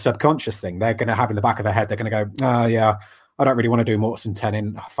subconscious thing, they're gonna have in the back of their head, they're gonna go, oh yeah, I don't really want to do mortise and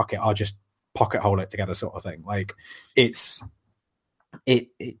tenon, fuck it, I'll just pocket hole it together, sort of thing. Like, it's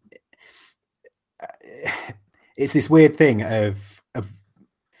this weird thing of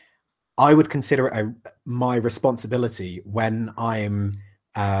I would consider it my responsibility when I'm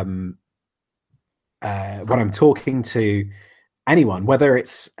talking to anyone, whether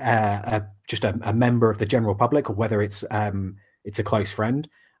it's just a member of the general public, or whether it's a close friend.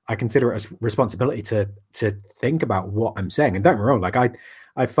 I consider it as responsibility to think about what I'm saying. And don't get me wrong, like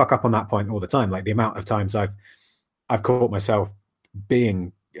I fuck up on that point all the time. Like, the amount of times I've caught myself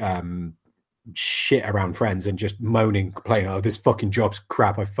being shit around friends and just moaning, complaining, oh, this fucking job's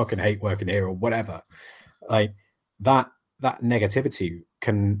crap, I fucking hate working here, or whatever. Like, that negativity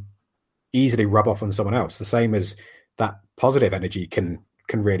can easily rub off on someone else, the same as that positive energy can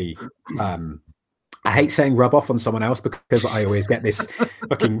really I hate saying rub off on someone else, because I always get this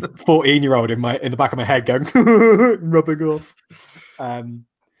fucking 14-year-old in the back of my head going rubbing off.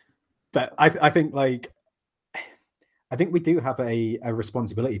 But I think we do have a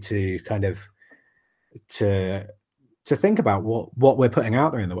responsibility to kind of to think about what we're putting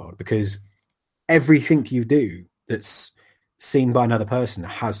out there in the world, because everything you do that's seen by another person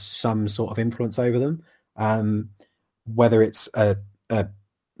has some sort of influence over them, whether it's like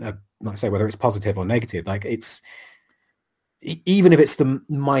I say, whether it's positive or negative. Like it's, even if it's the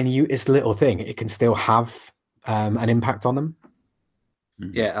minutest little thing, it can still have an impact on them.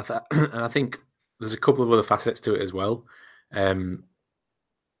 Yeah, and I think there's a couple of other facets to it as well.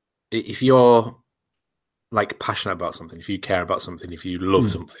 If you're like passionate about something, if you care about something, if you love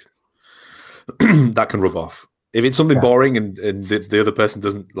something, that can rub off. If it's something boring and the other person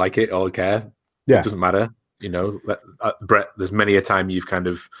doesn't like it or care, it doesn't matter. You know, Brett, there's many a time you've kind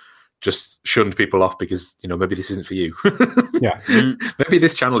of just shunned people off because, you know, maybe this isn't for you. Maybe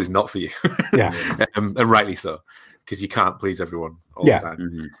this channel is not for you. And rightly so, because you can't please everyone all the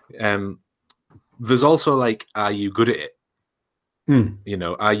time. There's also like, are you good at it? You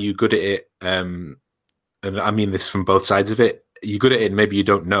know, are you good at it? And I mean this from both sides of it. You're good at it and maybe you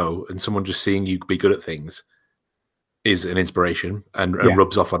don't know, and someone just seeing you be good at things is an inspiration and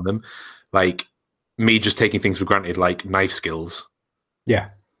rubs off on them. Like me just taking things for granted, like knife skills.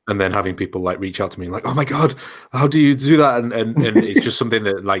 And then having people like reach out to me like, oh my God, how do you do that? And it's just something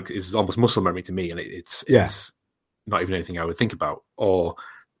that like is almost muscle memory to me. And it's not even anything I would think about, or,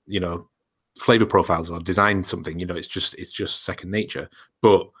 you know, flavor profiles or design something, you know, it's just second nature.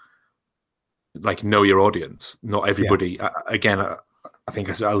 But like, know your audience. Not everybody, I think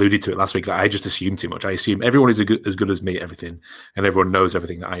I alluded to it last week, that I just assume too much. I assume everyone is as good as me at everything, and everyone knows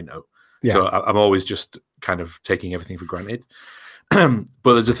everything that I know. So I'm always just kind of taking everything for granted. But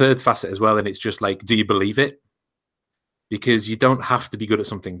there's a third facet as well, and it's just like, do you believe it? Because you don't have to be good at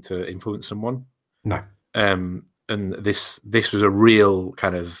something to influence someone. No. And this was a real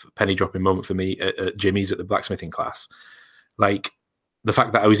kind of penny dropping moment for me at Jimmy's at the blacksmithing class. Like the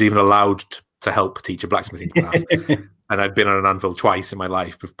fact that I was even allowed to help teach a blacksmithing class. And I'd been on an anvil twice in my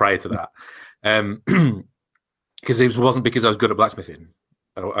life prior to that. Because it wasn't because I was good at blacksmithing.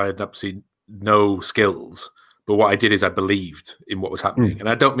 I had absolutely no skills. But what I did is I believed in what was happening. And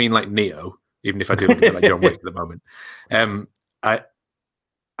I don't mean like Neo, even if I do look a bit like John Wick at the moment.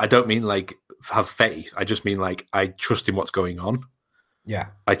 I don't mean like have faith. I just mean like I trust in what's going on. Yeah.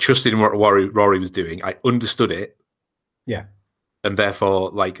 I trusted in what Rory was doing. I understood it. Yeah. And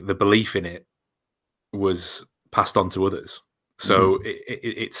therefore, like the belief in it was passed on to others. So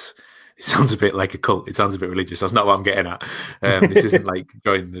it sounds a bit like a cult. It sounds a bit religious. That's not what I'm getting at. This isn't like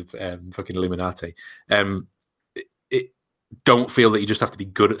join the fucking Illuminati. Don't feel that you just have to be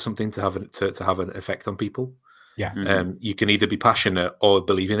good at something to have an effect on people. Yeah. You can either be passionate or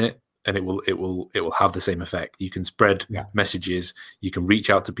believe in it, and it will have the same effect. You can spread messages. You can reach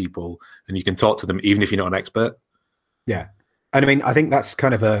out to people, and you can talk to them even if you're not an expert. Yeah, and I mean, I think that's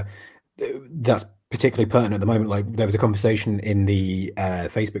kind of that's particularly pertinent at the moment. Like there was a conversation in the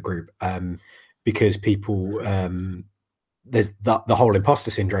Facebook group because people there's the whole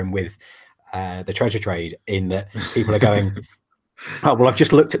imposter syndrome with the treasure trade, in that people are going, oh well, I've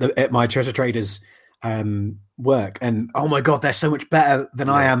just looked at my treasure traders work, and oh my God, they're so much better than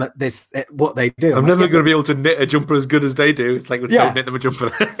I am at this, at what they do. I'm never going to be able to knit a jumper as good as they do. It's like, don't knit them a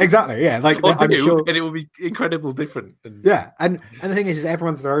jumper. Exactly. Yeah. Like I'm sure, and it will be incredible different. And the thing is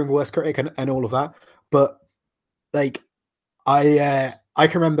everyone's their own worst critic and all of that. But like I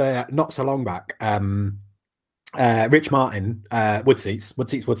can remember not so long back, Rich Martin,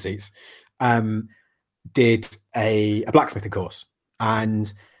 Woodseats, did a blacksmithing course,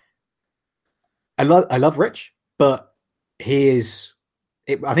 and I love Rich, but I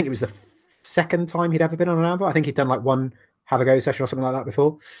think it was the second time he'd ever been on an anvil. I think he'd done like one have a go session or something like that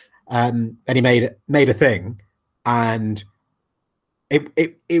before, and he made a thing, and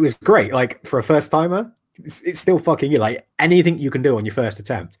it was great. Like for a first timer, it's still fucking you. Like anything you can do on your first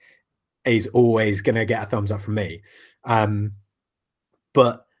attempt is always gonna get a thumbs up from me.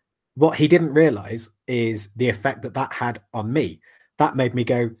 But what he didn't realize is the effect that had on me. That made me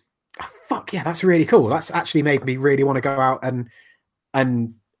go, oh, fuck yeah, that's really cool. That's actually made me really want to go out and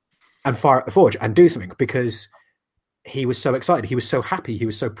fire at the forge and do something, because he was so excited. He was so happy. He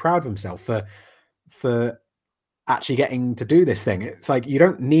was so proud of himself for actually getting to do this thing. It's like, you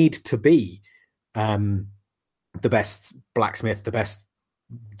don't need to be the best blacksmith, the best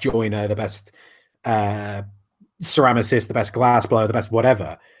joiner, the best ceramicist, the best glass blower, the best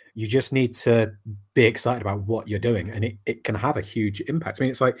whatever. You just need to be excited about what you're doing, and it can have a huge impact. I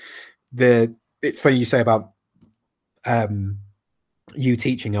mean, it's like it's funny you say about you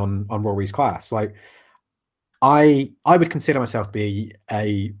teaching on Rory's class. Like I would consider myself to be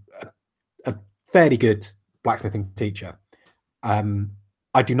a fairly good blacksmithing teacher.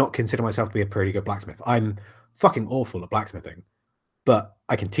 I do not consider myself to be a pretty good blacksmith. I'm fucking awful at blacksmithing, but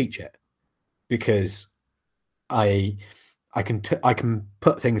I can teach it because I I can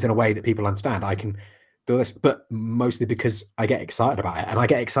put things in a way that people understand. I can do this, but mostly because I get excited about it, and I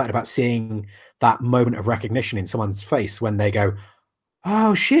get excited about seeing that moment of recognition in someone's face when they go,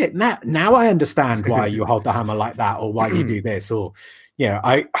 "Oh shit! Now I understand why you hold the hammer like that, or why you do this, or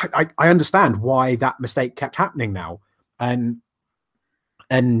I understand why that mistake kept happening now." And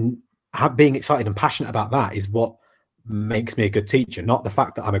being excited and passionate about that is what makes me a good teacher, not the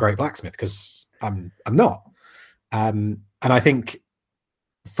fact that I'm a great blacksmith, because I'm not. And I think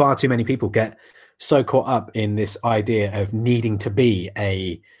far too many people get so caught up in this idea of needing to be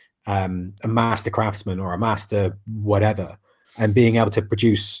a master craftsman or a master whatever, and being able to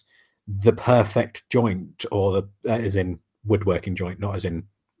produce the perfect joint, or as in woodworking joint, not as in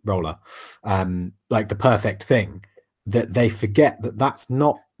roller, like the perfect thing, that they forget that that's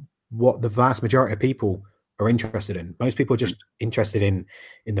not what the vast majority of people are interested in. Most people are just interested in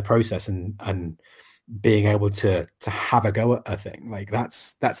the process and being able to have a go at a thing. Like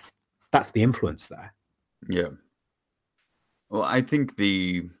that's the influence there. Yeah. Well, I think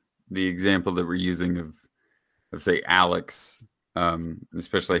the example that we're using of say Alex,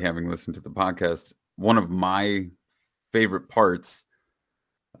 especially having listened to the podcast, one of my favorite parts,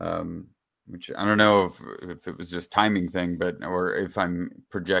 which I don't know if it was just timing thing, or if I'm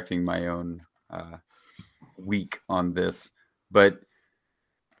projecting my own week on this, but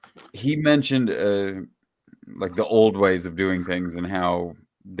he mentioned like the old ways of doing things, and how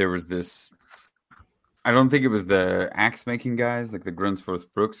there was this, I don't think it was the axe making guys, like the Grunsforth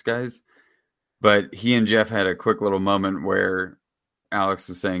Brooks guys, but he and Jeff had a quick little moment where Alex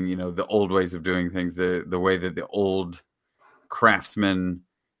was saying, the old ways of doing things, the way that the old craftsmen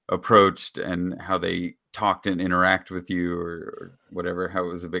approached and how they talked and interact with you, or whatever, how it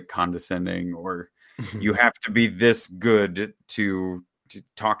was a bit condescending, or you have to be this good to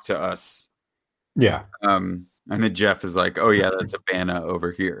talk to us. Yeah. And then Jeff is like, "Oh yeah, that's a Abana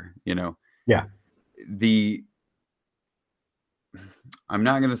over here," Yeah. I'm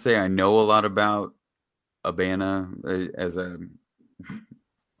not going to say I know a lot about Abana as a,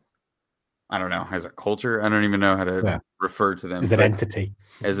 I don't know, as a culture. I don't even know how to refer to them as an entity.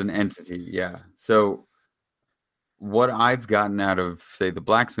 As an entity, yeah. So what I've gotten out of, say, the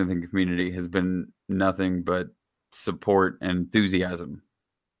blacksmithing community has been nothing but support and enthusiasm,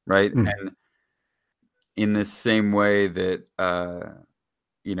 right? And in the same way that,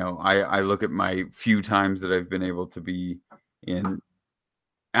 I look at my few times that I've been able to be in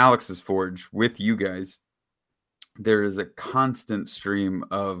Alex's Forge with you guys, there is a constant stream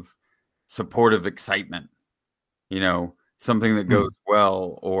of supportive excitement, something that goes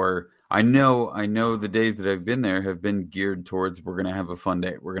well, or I know the days that I've been there have been geared towards, we're going to have a fun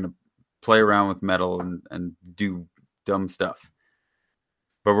day. We're going to play around with metal and do dumb stuff,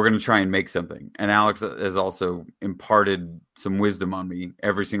 but we're going to try and make something. And Alex has also imparted some wisdom on me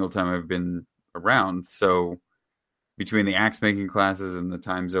every single time I've been around. So between the axe making classes and the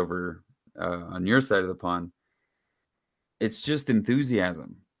times over on your side of the pond, it's just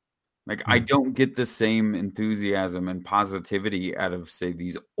enthusiasm. Like I don't get the same enthusiasm and positivity out of, say,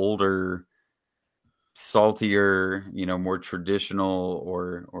 these older, saltier, more traditional,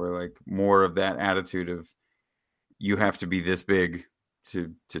 or like more of that attitude of you have to be this big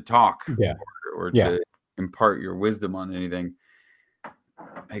to talk, or to impart your wisdom on anything.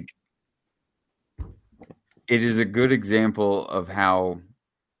 Like it is a good example of how,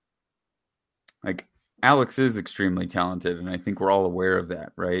 like, Alex is extremely talented, and I think we're all aware of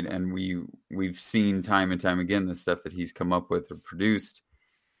that, right? And we've seen time and time again the stuff that he's come up with or produced,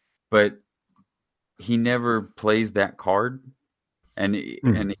 but he never plays that card, and he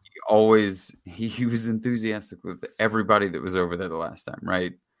always he was enthusiastic with everybody that was over there the last time,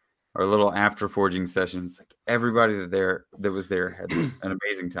 right? Our little after forging sessions, like everybody that was there had an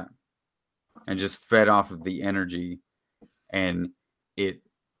amazing time, and just fed off of the energy, and it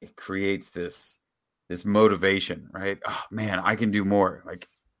creates this motivation, right? Oh man, I can do more. Like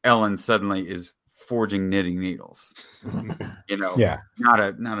Ellen suddenly is forging knitting needles, not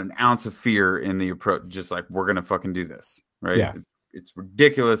an ounce of fear in the approach, just like, we're going to fucking do this. Right. Yeah. It's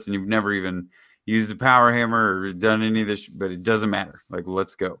ridiculous. And you've never even used a power hammer or done any of this, but it doesn't matter. Like,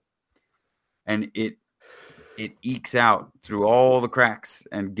 let's go. And it ekes out through all the cracks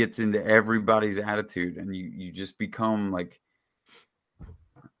and gets into everybody's attitude. And you just become like,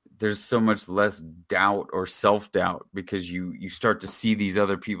 there's so much less doubt or self-doubt, because you start to see these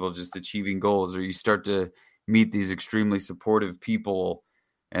other people just achieving goals, or you start to meet these extremely supportive people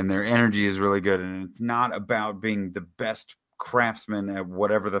and their energy is really good. And it's not about being the best craftsman at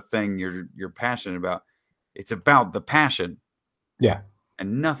whatever the thing you're passionate about. It's about the passion. Yeah.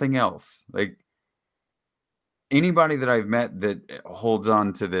 And nothing else. Like anybody that I've met that holds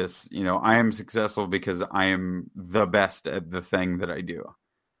on to this, I am successful because I am the best at the thing that I do.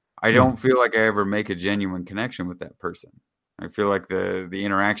 I don't feel like I ever make a genuine connection with that person. I feel like the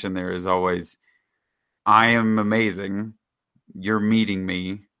interaction there is always, I am amazing. You're meeting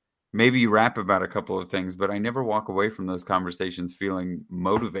me. Maybe you rap about a couple of things, but I never walk away from those conversations feeling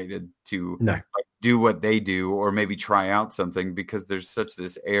motivated to do what they do, or maybe try out something, because there's such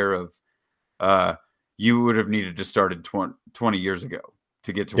this air of, you would have needed to start 20 years ago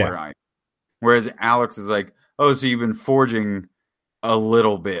to get to where I am. Whereas Alex is like, oh, so you've been forging a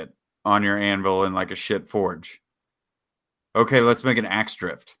little bit on your anvil in like a shit forge. Okay, let's make an axe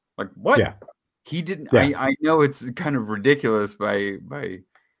drift. Like, what? Yeah. He didn't. Yeah. I know it's kind of ridiculous by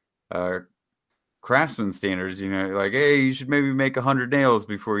craftsman standards, like, hey, you should maybe make 100 nails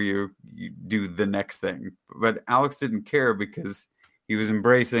before you do the next thing. But Alex didn't care because he was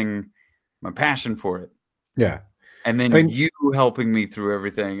embracing my passion for it. Yeah. And then you helping me through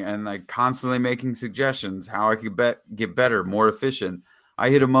everything and like constantly making suggestions how I could get better, more efficient. I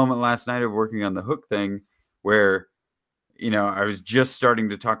hit a moment last night of working on the hook thing where, I was just starting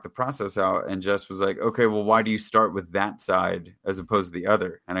to talk the process out, and Jess was like, okay, well, why do you start with that side as opposed to the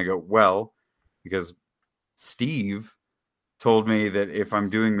other? And I go, well, because Steve told me that if I'm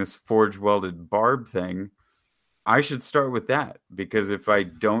doing this forge welded barb thing, I should start with that, because if I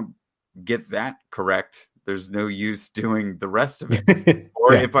don't get that correct, there's no use doing the rest of it.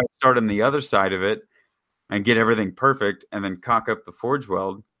 Or if I start on the other side of it and get everything perfect and then cock up the forge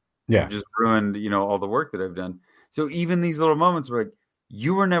weld, I've just ruined, all the work that I've done. So even these little moments where, like,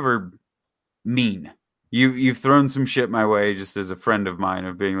 you were never mean. You've thrown some shit my way just as a friend of mine,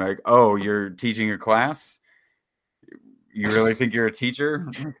 of being like, oh, you're teaching a class? You really think you're a teacher?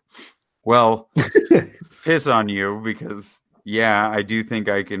 Well, piss on you, because I do think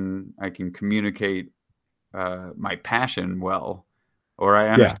I can communicate my passion well, or I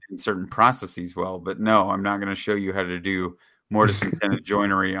understand certain processes well, but no, I'm not going to show you how to do mortise and tenon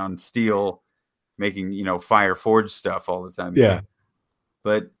joinery on steel, making, fire forge stuff all the time. Yeah.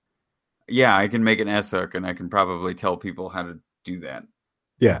 But I can make an S-hook, and I can probably tell people how to do that.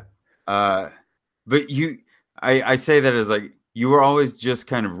 Yeah. But I say that as like, you were always just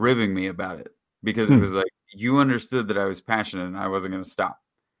kind of ribbing me about it, because it was like, you understood that I was passionate and I wasn't going to stop.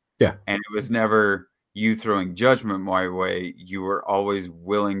 Yeah. And it was never you throwing judgment my way. You were always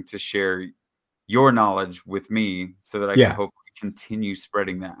willing to share your knowledge with me so that I could hopefully continue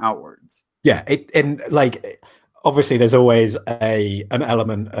spreading that outwards. Yeah. And like, obviously there's always an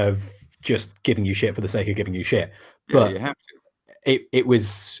element of just giving you shit for the sake of giving you shit. But you have to.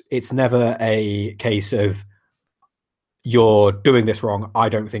 It's never a case of, you're doing this wrong, I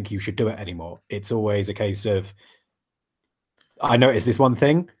don't think you should do it anymore. It's always a case of, I noticed this one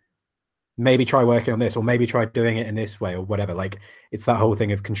thing, maybe try working on this, or maybe try doing it in this way, or whatever. Like, it's that whole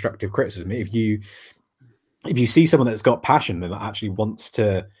thing of constructive criticism. If you see someone that's got passion and that actually wants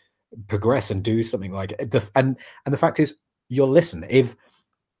to progress and do something, like and the fact is, you'll listen. If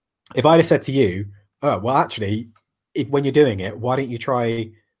I'd have said to you, oh, well, actually, when you're doing it, why don't you try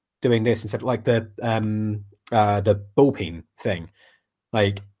doing this instead, like the ball peen thing,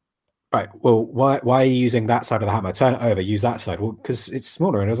 like, right, well, why are you using that side of the hammer? Turn it over, use that side. Well, because it's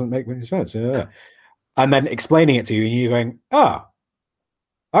smaller and it doesn't make any sense. And then explaining it to you, and you going, oh,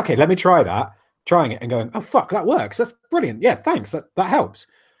 okay, let me try that. Trying it and going, oh, fuck, that works. That's brilliant. Yeah, thanks. That helps.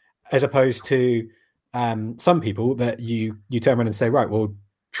 As opposed to some people that you turn around and say, right, well,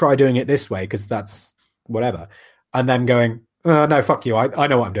 try doing it this way because that's whatever. And then going, no, fuck you. I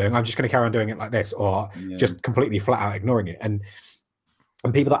know what I'm doing. I'm just going to carry on doing it like this, or just completely flat out ignoring it. And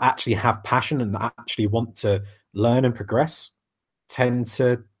people that actually have passion and that actually want to learn and progress tend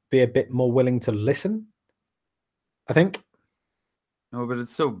to be a bit more willing to listen, I think. No, but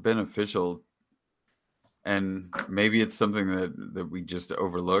it's so beneficial. And maybe it's something that we just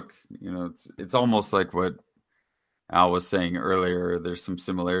overlook. It's almost like what Al was saying earlier. There's some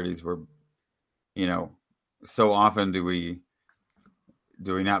similarities where, so often do we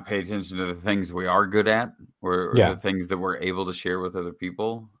not pay attention to the things we are good at, or the things that we're able to share with other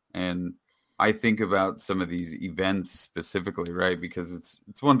people. And I think about some of these events specifically, right? Because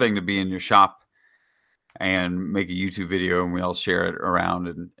it's one thing to be in your shop and make a YouTube video and we all share it around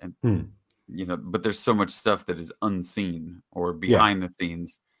and but there's so much stuff that is unseen or behind the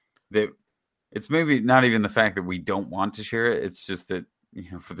scenes that it's maybe not even the fact that we don't want to share it. It's just that,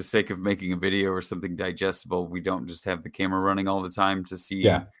 for the sake of making a video or something digestible, we don't just have the camera running all the time to see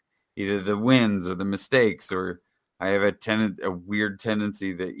either the wins or the mistakes. Or I have a weird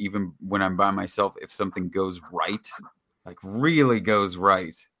tendency that even when I'm by myself, if something goes right, like really goes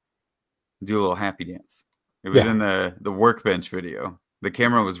right, do a little happy dance. It was in the workbench video. The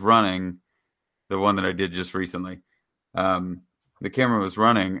camera was running, the one that I did just recently. The camera was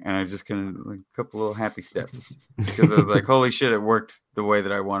running, and I just kind of like a couple little happy steps because I was like, holy shit, it worked the way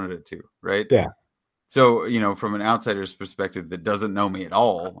that I wanted it to, right? Yeah. So, from an outsider's perspective that doesn't know me at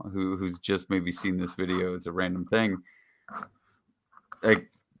all, who's just maybe seen this video, it's a random thing, like,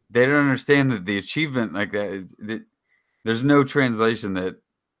 they don't understand that the achievement like that there's no translation that,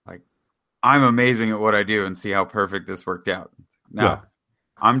 like, I'm amazing at what I do and see how perfect this worked out. Now,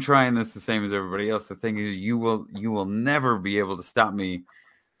 I'm trying this the same as everybody else. The thing is, you will never be able to stop me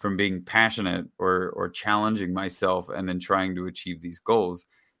from being passionate or challenging myself and then trying to achieve these goals.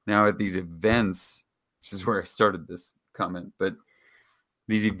 Now, at these events, which is where I started this comment, but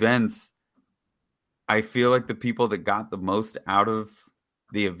these events, I feel like the people that got the most out of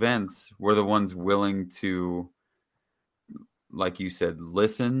the events were the ones willing to, like you said,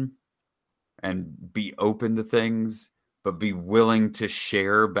 listen and be open to things, but be willing to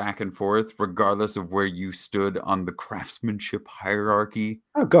share back and forth, regardless of where you stood on the craftsmanship hierarchy.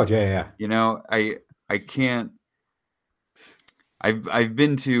 Oh God, yeah. I can't. I've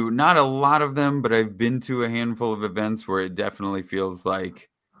been to not a lot of them, but I've been to a handful of events where it definitely feels like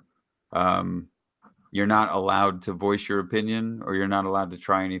you're not allowed to voice your opinion, or you're not allowed to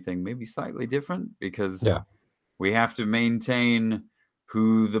try anything maybe slightly different because we have to maintain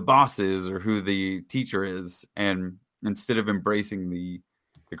who the boss is or who the teacher is, and instead of embracing the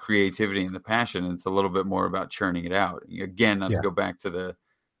creativity and the passion, it's a little bit more about churning it out. Again, not to go back to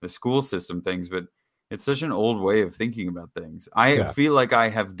the school system things, but it's such an old way of thinking about things. I feel like I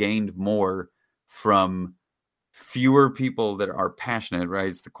have gained more from fewer people that are passionate, right?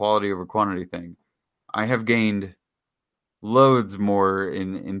 It's the quality over quantity thing. I have gained loads more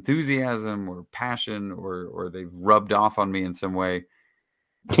in enthusiasm or passion, or they've rubbed off on me in some way,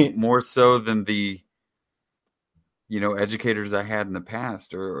 more so than the educators I had in the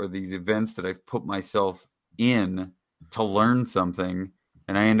past, or these events that I've put myself in to learn something,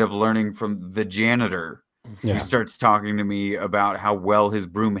 and I end up learning from the janitor who starts talking to me about how well his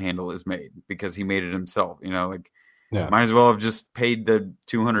broom handle is made because he made it himself. Might as well have just paid the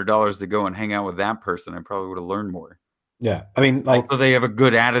 $200 to go and hang out with that person. I probably would have learned more. Yeah, I mean, like, also they have a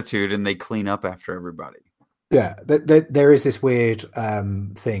good attitude and they clean up after everybody. Yeah, there is this weird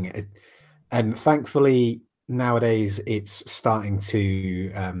thing, and thankfully nowadays it's starting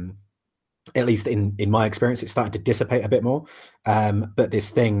to, at least in my experience, it's starting to dissipate a bit more. But this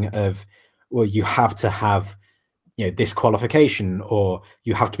thing of, well, you have to have this qualification, or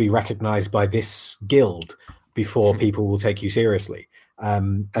you have to be recognized by this guild before people will take you seriously.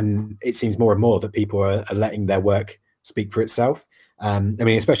 And it seems more and more that people are letting their work speak for itself. I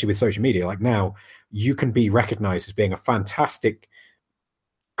mean, especially with social media, like now you can be recognized as being a fantastic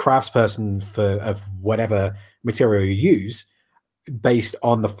craftsperson of whatever material you use, based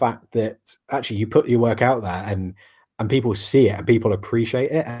on the fact that actually you put your work out there and people see it and people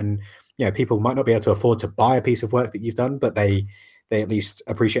appreciate it. And people might not be able to afford to buy a piece of work that you've done, but they at least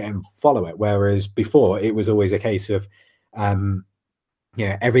appreciate and follow it. Whereas before, it was always a case of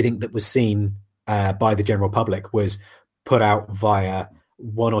everything that was seen by the general public was put out via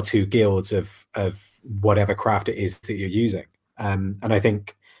one or two guilds of whatever craft it is that you're using. And I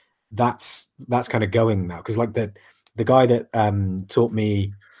think that's kind of going now, because like the guy that taught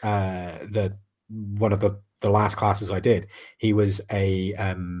me one of the last classes I did, he was a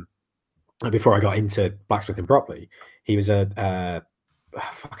before I got into blacksmithing properly, he was I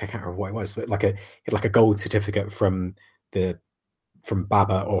can't remember what it was, but like a gold certificate from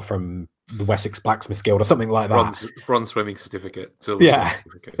BABA or from the Wessex Blacksmiths Guild or something like that. Bronze swimming certificate. Yeah,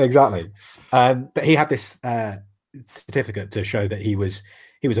 certificate. Exactly. But he had this certificate to show that he was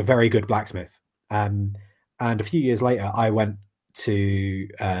a very good blacksmith. And a few years later, I went to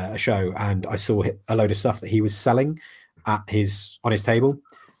a show and I saw a load of stuff that he was selling on his table,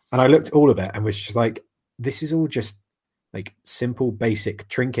 and I looked at all of it and was just like, this is all just like simple, basic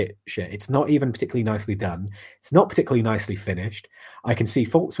trinket shit. It's not even particularly nicely done. It's not particularly nicely finished. I can see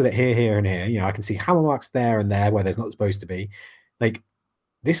faults with it here, and here. I can see hammer marks there and there where there's not supposed to be. Like,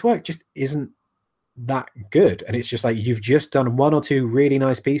 this work just isn't that good. And it's just like, you've just done one or two really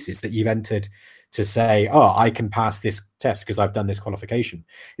nice pieces that you've entered to say, oh, I can pass this test because I've done this qualification.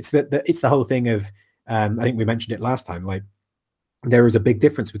 It's the whole thing of, I think we mentioned it last time, like, there is a big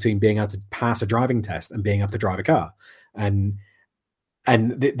difference between being able to pass a driving test and being able to drive a car. And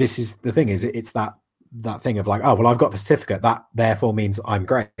this is the thing, is it's that thing of like, oh, well, I've got the certificate, that therefore means I'm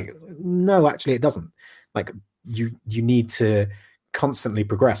great. No, actually it doesn't. Like, you need to constantly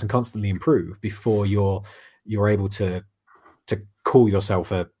progress and constantly improve before you're able to call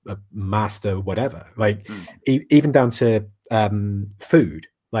yourself a master, whatever. Like even down to food.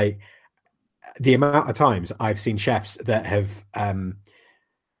 Like the amount of times I've seen chefs that have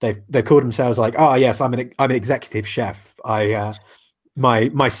they've called themselves like, oh yes, I'm an executive chef.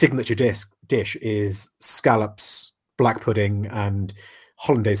 My signature dish is scallops, black pudding, and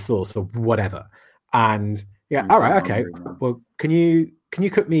hollandaise sauce or whatever. And yeah, all right, okay. Well, can you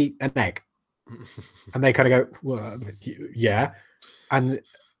cook me an egg? And they kind of go, well, yeah, and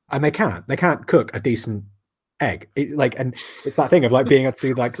they can't cook a decent egg. And it's that thing of like being able to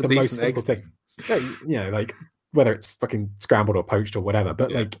do like the most simple thing. Like whether it's fucking scrambled or poached or whatever.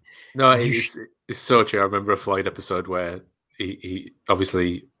 But like, no, it's so true. I remember a Floyd episode where he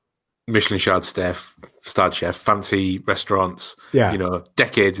obviously Michelin starred chef, fancy restaurants,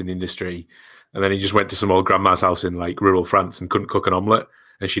 decades in the industry, and then he just went to some old grandma's house in like rural France and couldn't cook an omelette.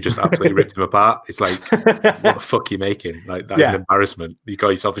 And she just absolutely ripped him apart. It's like, what the fuck are you making? Like, that's an embarrassment. You call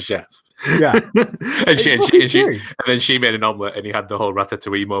yourself a chef. Yeah. and then she made an omelette, and he had the whole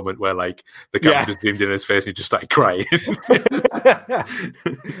ratatouille moment where like the camera just zoomed in his face and he just started crying.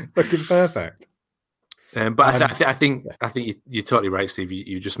 Fucking perfect. But I think you're totally right, Steve.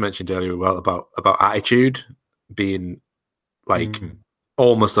 You just mentioned earlier about attitude being like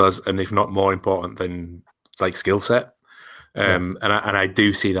almost as, and if not more important than like skill set. And I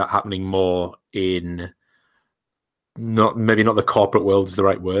do see that happening more in maybe not the corporate world is the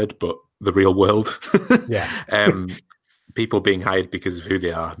right word, but the real world. People being hired because of who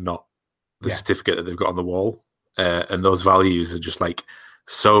they are, not the certificate that they've got on the wall. And those values are just like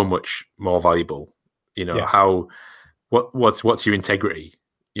so much more valuable. What's your integrity?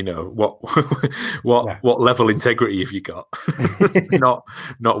 What level integrity have you got? not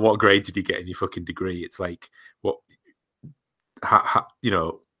what grade did you get in your fucking degree. It's like what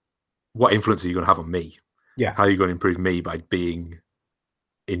influence are you going to have on me? Yeah. How are you going to improve me by being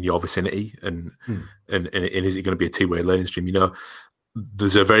in your vicinity? And is it going to be a two-way learning stream?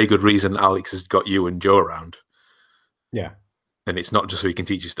 There's a very good reason Alex has got you and Joe around. Yeah. And it's not just so he can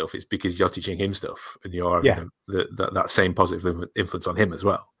teach you stuff, it's because you're teaching him stuff and you're having that same positive influence on him as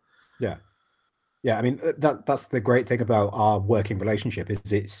well. Yeah. Yeah, I mean that's the great thing about our working relationship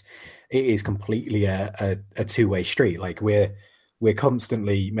is it is completely a two-way street. Like we're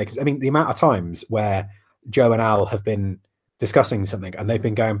constantly making. I mean, the amount of times where Joe and Al have been discussing something and they've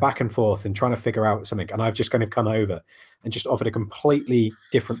been going back and forth and trying to figure out something, and I've just kind of come over and just offered a completely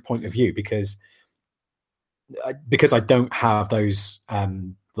different point of view because I don't have those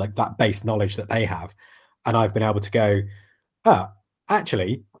like that base knowledge that they have, and I've been able to go,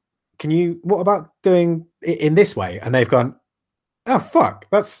 actually. What about doing it in this way? And they've gone, oh fuck,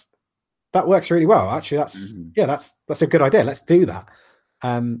 that works really well. Actually, that's a good idea. Let's do that.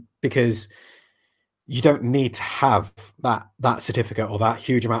 Because you don't need to have that certificate or that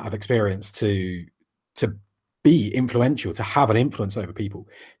huge amount of experience to be influential, to have an influence over people.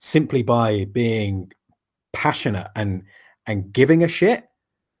 Simply by being passionate and giving a shit,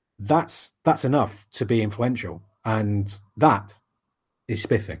 that's enough to be influential. And that is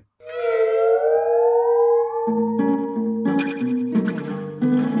spiffing.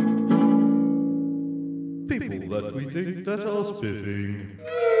 People that we think that are spiffing.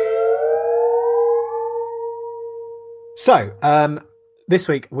 So, this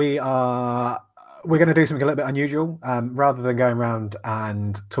week we're going to do something a little bit unusual. Rather than going around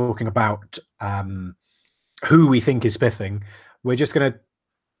and talking about who we think is spiffing, we're just going to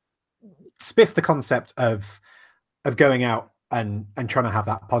spiff the concept of going out and trying to have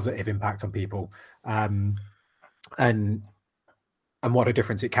that positive impact on people, and what a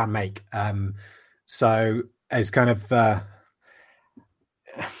difference it can make. So as kind of,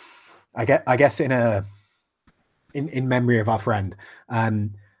 I guess in memory of our friend.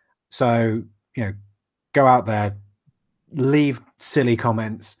 So, go out there, leave silly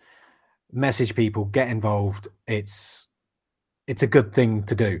comments, message people, get involved. It's a good thing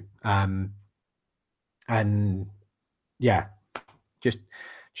to do. And yeah, just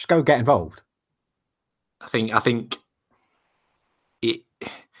go get involved. I think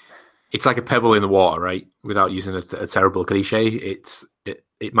it's like a pebble in the water, right? Without using a terrible cliche,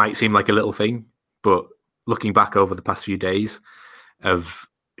 it might seem like a little thing, but looking back over the past few days of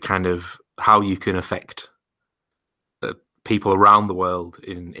kind of how you can affect people around the world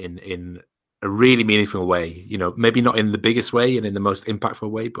in a really meaningful way, maybe not in the biggest way and in the most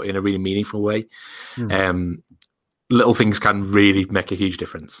impactful way, but in a really meaningful way. Little things can really make a huge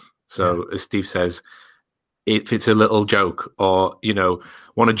difference. So as Steve says, if it's a little joke or,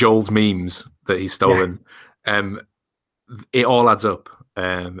 one of Joel's memes that he's stolen, it all adds up.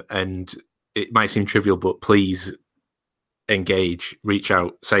 And it might seem trivial, but please engage, reach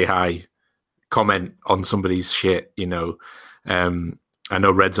out, say hi, comment on somebody's shit. I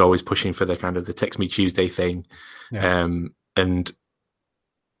know Red's always pushing for the kind of the Text Me Tuesday thing, and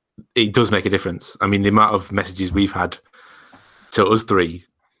it does make a difference. I mean, the amount of messages we've had to us three,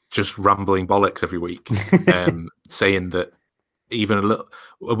 just rambling bollocks every week, saying that even a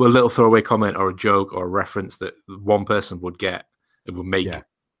little throwaway comment or a joke or a reference that one person would get, it would make a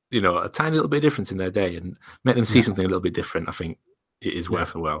tiny little bit of difference in their day and make them see something a little bit different. I think it is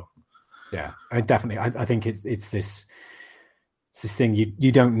worth a while. Yeah, I definitely. I think it's this thing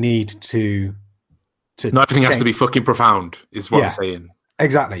you don't need to. Not everything has to be fucking profound, is what I'm saying.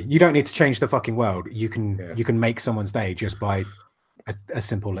 Exactly. You don't need to change the fucking world. You can make someone's day just by a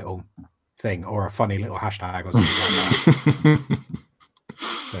simple little thing or a funny little hashtag or something like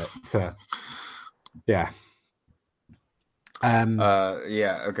that. But yeah.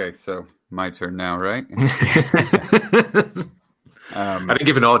 Okay, so my turn now, right? I didn't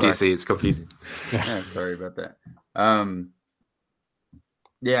give an audience. It's confusing. Yeah, sorry about that.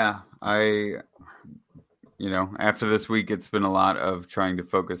 After this week, it's been a lot of trying to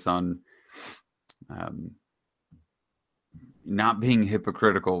focus on not being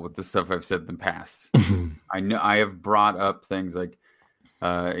hypocritical with the stuff I've said in the past. I know I have brought up things like,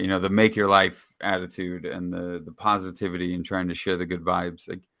 the make your life attitude and the positivity and trying to share the good vibes.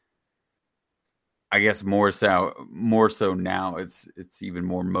 Like, I guess more so now, it's even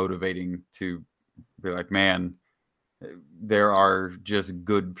more motivating to be like, man, there are just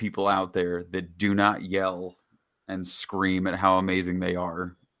good people out there that do not yell and scream at how amazing they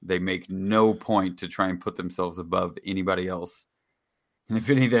are. They make no point to try and put themselves above anybody else. And if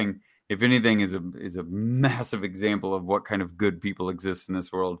anything is a massive example of what kind of good people exist in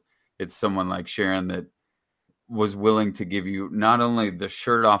this world, it's someone like Sharon that was willing to give you not only the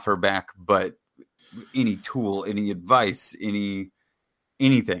shirt off her back, but any tool, any advice,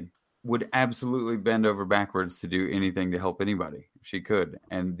 anything. Would absolutely bend over backwards to do anything to help anybody if she could.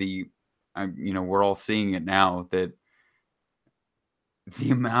 And we're all seeing it now, that the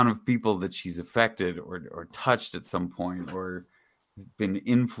amount of people that she's affected or touched at some point or been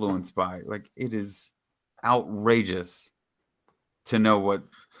influenced by, like, it is outrageous to know what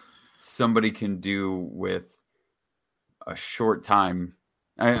somebody can do with a short time.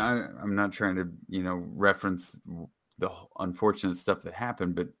 I'm not trying to, reference the unfortunate stuff that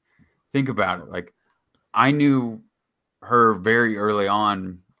happened, but think about it. Like, I knew her very early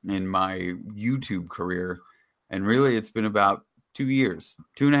on in my YouTube career, and really it's been about 2.5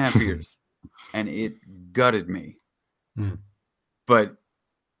 years, and it gutted me. But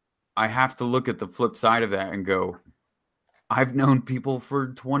I have to look at the flip side of that and go, I've known people for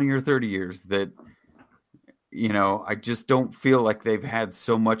 20 or 30 years that, I just don't feel like they've had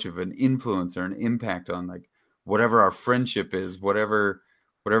so much of an influence or an impact on, like, whatever our friendship is, whatever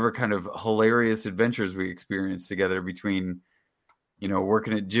kind of hilarious adventures we experienced together between,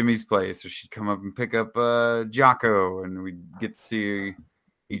 working at Jimmy's place, or she'd come up and pick up Jocko and we'd get to see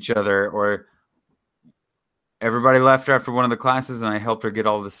each other, or everybody left after one of the classes and I helped her get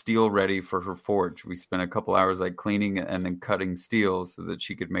all the steel ready for her forge. We spent a couple hours like cleaning and then cutting steel so that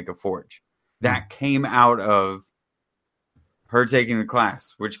she could make a forge. That came out of her taking the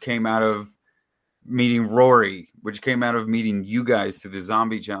class, which came out of meeting Rory, which came out of meeting you guys through the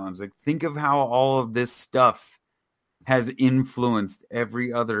zombie challenge. Like, think of how all of this stuff has influenced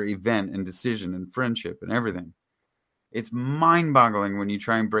every other event and decision and friendship and everything. It's mind-boggling when you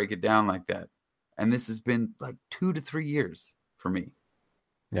try and break it down like that. And this has been like 2 to 3 years for me.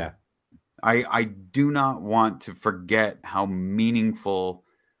 Yeah. I do not want to forget how meaningful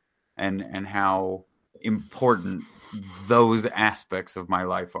and how important those aspects of my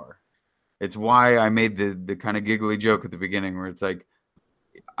life are. It's why I made the kind of giggly joke at the beginning where it's like,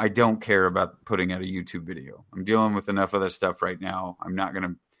 I don't care about putting out a YouTube video. I'm dealing with enough other stuff right now. I'm not going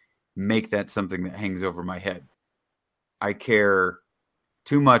to make that something that hangs over my head. I care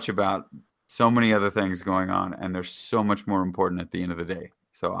too much about so many other things going on, and they're so much more important at the end of the day.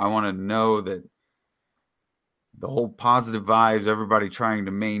 So I want to know that the whole positive vibes, everybody trying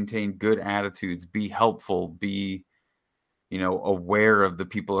to maintain good attitudes, be helpful, be, aware of the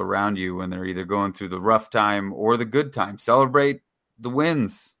people around you when they're either going through the rough time or the good time. Celebrate the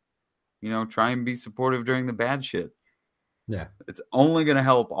wins, try and be supportive during the bad shit. Yeah. It's only going to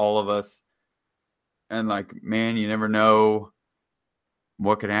help all of us. And like, man, you never know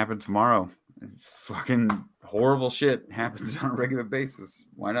what could happen tomorrow. It's fucking horrible shit happens on a regular basis.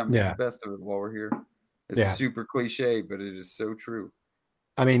 Why not make the best of it while we're here? It's super cliche, but it is so true.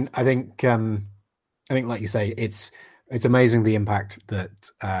 I mean, I think like you say, it's It's amazing the impact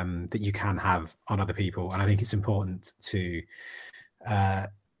that you can have on other people, and I think it's important to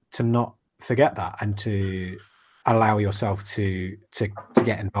not forget that, and to allow yourself to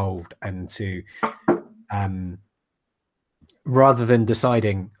get involved, and to rather than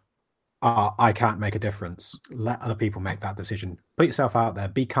deciding, I can't make a difference, let other people make that decision. Put yourself out there,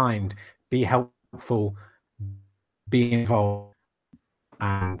 be kind, be helpful, be involved,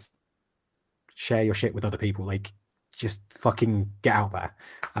 and share your shit with other people. Like, just fucking get out there,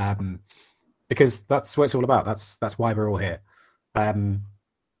 because that's what it's all about. That's why we're all here. I'm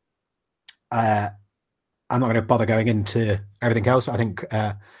not going to bother going into everything else. I think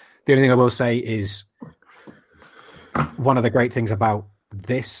the only thing I will say is, one of the great things about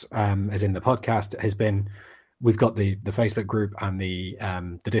this, as in the podcast, has been we've got the Facebook group and the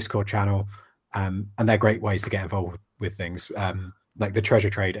Discord channel, and they're great ways to get involved with things. Like the treasure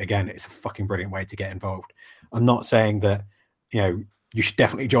trade, again, it's a fucking brilliant way to get involved. I'm not saying that, you should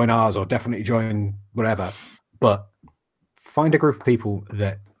definitely join ours or definitely join whatever, but find a group of people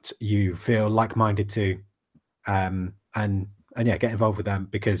that you feel like-minded to, and yeah, get involved with them,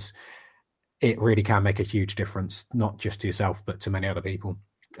 because it really can make a huge difference, not just to yourself, but to many other people.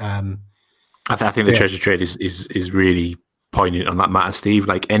 I think the treasure trade is really poignant on that matter, Steve.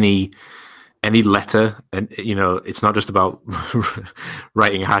 Like any letter, and it's not just about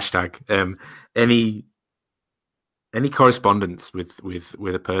writing a hashtag. Any correspondence with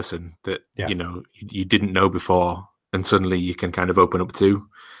a person that you didn't know before, and suddenly you can kind of open up to,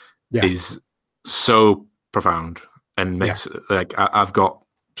 is so profound, and makes like I've got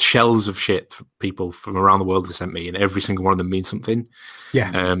shells of shit for people from around the world that sent me, and every single one of them means something.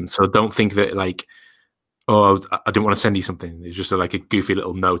 So don't think that like, oh, I didn't want to send you something. It's just like a goofy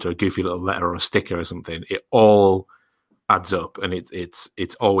little note or a goofy little letter or a sticker or something. It all adds up, and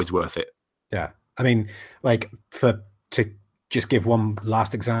it's always worth it. Yeah, I mean, like, to just give one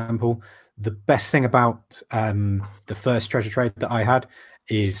last example, the best thing about the first treasure trade that I had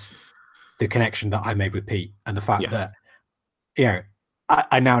is the connection that I made with Pete, and the fact that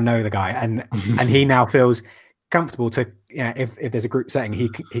I now know the guy, and he now feels comfortable to, if there's a group setting, he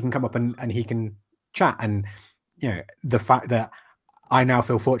can come up and he can chat, and the fact that I now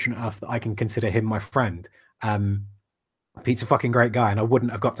feel fortunate enough that I can consider him my friend. Pete's a fucking great guy, and I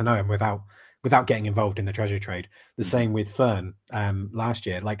wouldn't have got to know him without getting involved in the treasure trade. The same with Fern last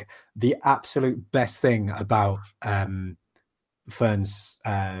year. Like, the absolute best thing about Fern's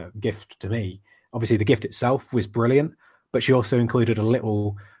gift to me, obviously the gift itself was brilliant, but she also included a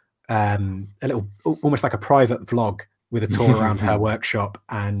little almost like a private vlog with a tour around her workshop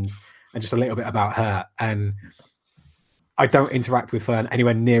and just a little bit about her. And I don't interact with Fern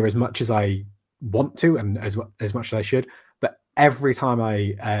anywhere near as much as I want to, and as much as I should, but every time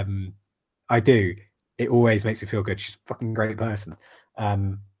I do, it always makes me feel good. She's a fucking great person.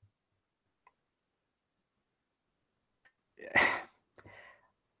 No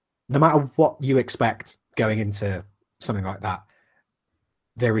matter what you expect going into something like that,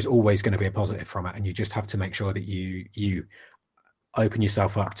 there is always going to be a positive from it, and you just have to make sure that you open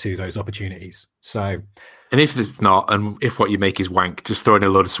yourself up to those opportunities. So, and if it's not, and if what you make is wank, just throw in a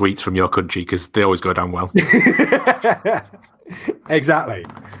load of sweets from your country, because they always go down well. Exactly.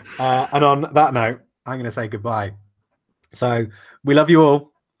 And on that note, I'm going to say goodbye. So we love you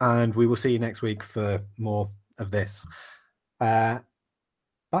all, and we will see you next week for more of this. Bye.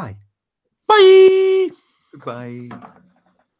 Bye. Goodbye.